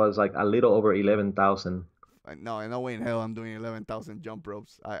records was like a little over 11,000. No, no way in hell I'm doing 11,000 jump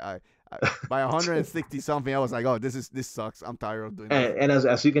ropes. I by 160 something, I was like, oh, this sucks. I'm tired of doing this. And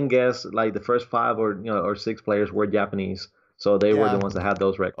as you can guess, like the first 5 or 6 players were Japanese, so they were the Yeah, ones that had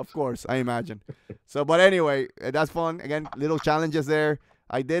those of records. course, I imagine. So, but anyway, that's fun. Again, little challenges there.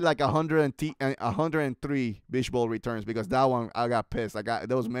 I did like 103 beach ball returns because that one I got pissed.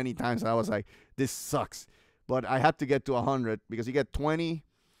 There was many times I was like, this sucks. But I had to get to 100 because you get 20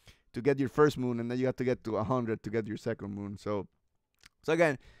 to get your first moon, and then you have to get to 100 to get your second moon. So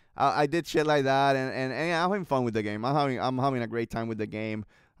again, I did shit like that, and yeah, I'm having fun with the game. I'm having a great time with the game.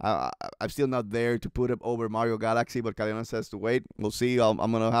 I'm still not there to put it over Mario Galaxy, but Caleon says to wait. We'll see. I'm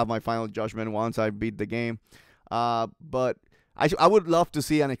gonna have my final judgment once I beat the game. But I would love to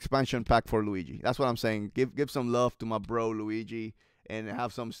see an expansion pack for Luigi. That's what I'm saying. Give some love to my bro Luigi, and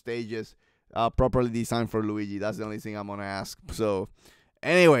have some stages properly designed for Luigi. That's the only thing I'm gonna ask. So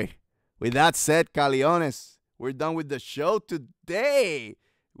anyway, with that said, Caleones, we're done with the show today.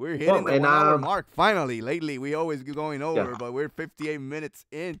 We're hitting Well, the and 1 hour mark finally. Lately, we always go going over, yeah, but we're 58 minutes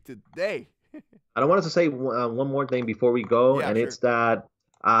in today. and I wanted to say one more thing before we go, Yeah, and sure. it's that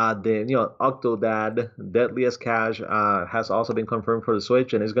the Octodad Deadliest Cash has also been confirmed for the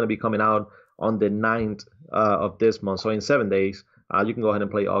Switch, and it's going to be coming out on the 9th of this month. So in 7 days, you can go ahead and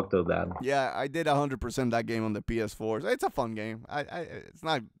play Octodad. Yeah, I did 100% that game on the PS4. So it's a fun game. It's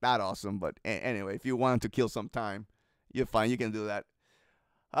not that awesome, but anyway, if you wanted to kill some time, you're fine. You can do that.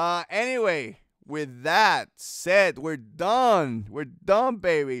 Anyway, with that said, we're done. We're done,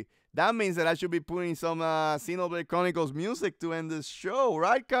 baby. That means that I should be putting some Xenoblade Chronicles music to end this show,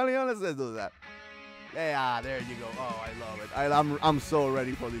 right, Caleones? Let's do that. Yeah, there you go. Oh, I love it. I'm so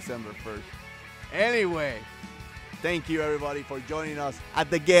ready for December 1st. Anyway, thank you, everybody, for joining us at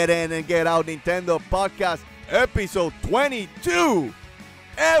the Get In and Get Out Nintendo Podcast, episode 22.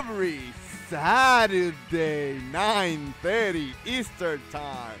 Every Saturday, 9:30 Eastern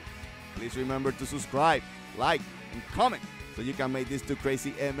Time. Please remember to subscribe, like, and comment so you can make these two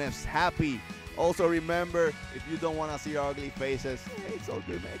crazy MFs happy. Also remember, if you don't want to see our ugly faces, it's all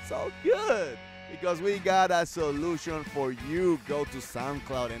good, man. It's all good. Because we got a solution for you. Go to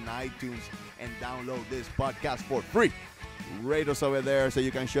SoundCloud and iTunes and download this podcast for free. Rate us over there so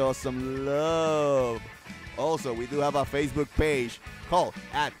you can show us some love. Also, we do have a Facebook page called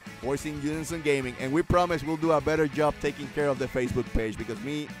at Force In Unison Gaming, and we promise we'll do a better job taking care of the Facebook page because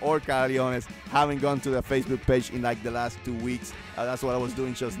me or Caleones haven't gone to the Facebook page in like the last 2 weeks. That's what I was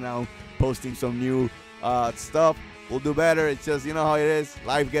doing just now, posting some new stuff. We'll do better. It's just, you know how it is.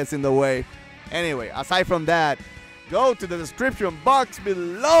 Life gets in the way. Anyway, aside from that, go to the description box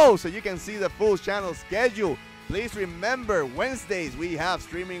below so you can see the full channel schedule. Please remember, Wednesdays, we have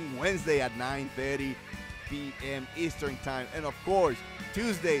Streaming Wednesday at 9:30 p.m. Eastern Time. And of course,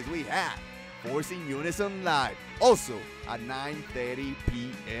 Tuesdays, we have Force In Unison Live, also at 9:30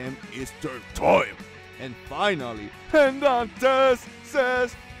 p.m. Eastern Time. And finally, and Dantes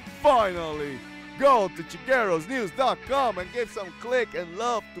says, finally, go to chiguerosnews.com and give some click and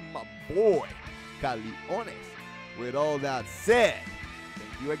love to my boy, Caleones. With all that said,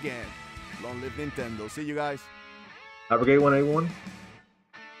 thank you again. Long live Nintendo. See you guys. Have a great one, everyone.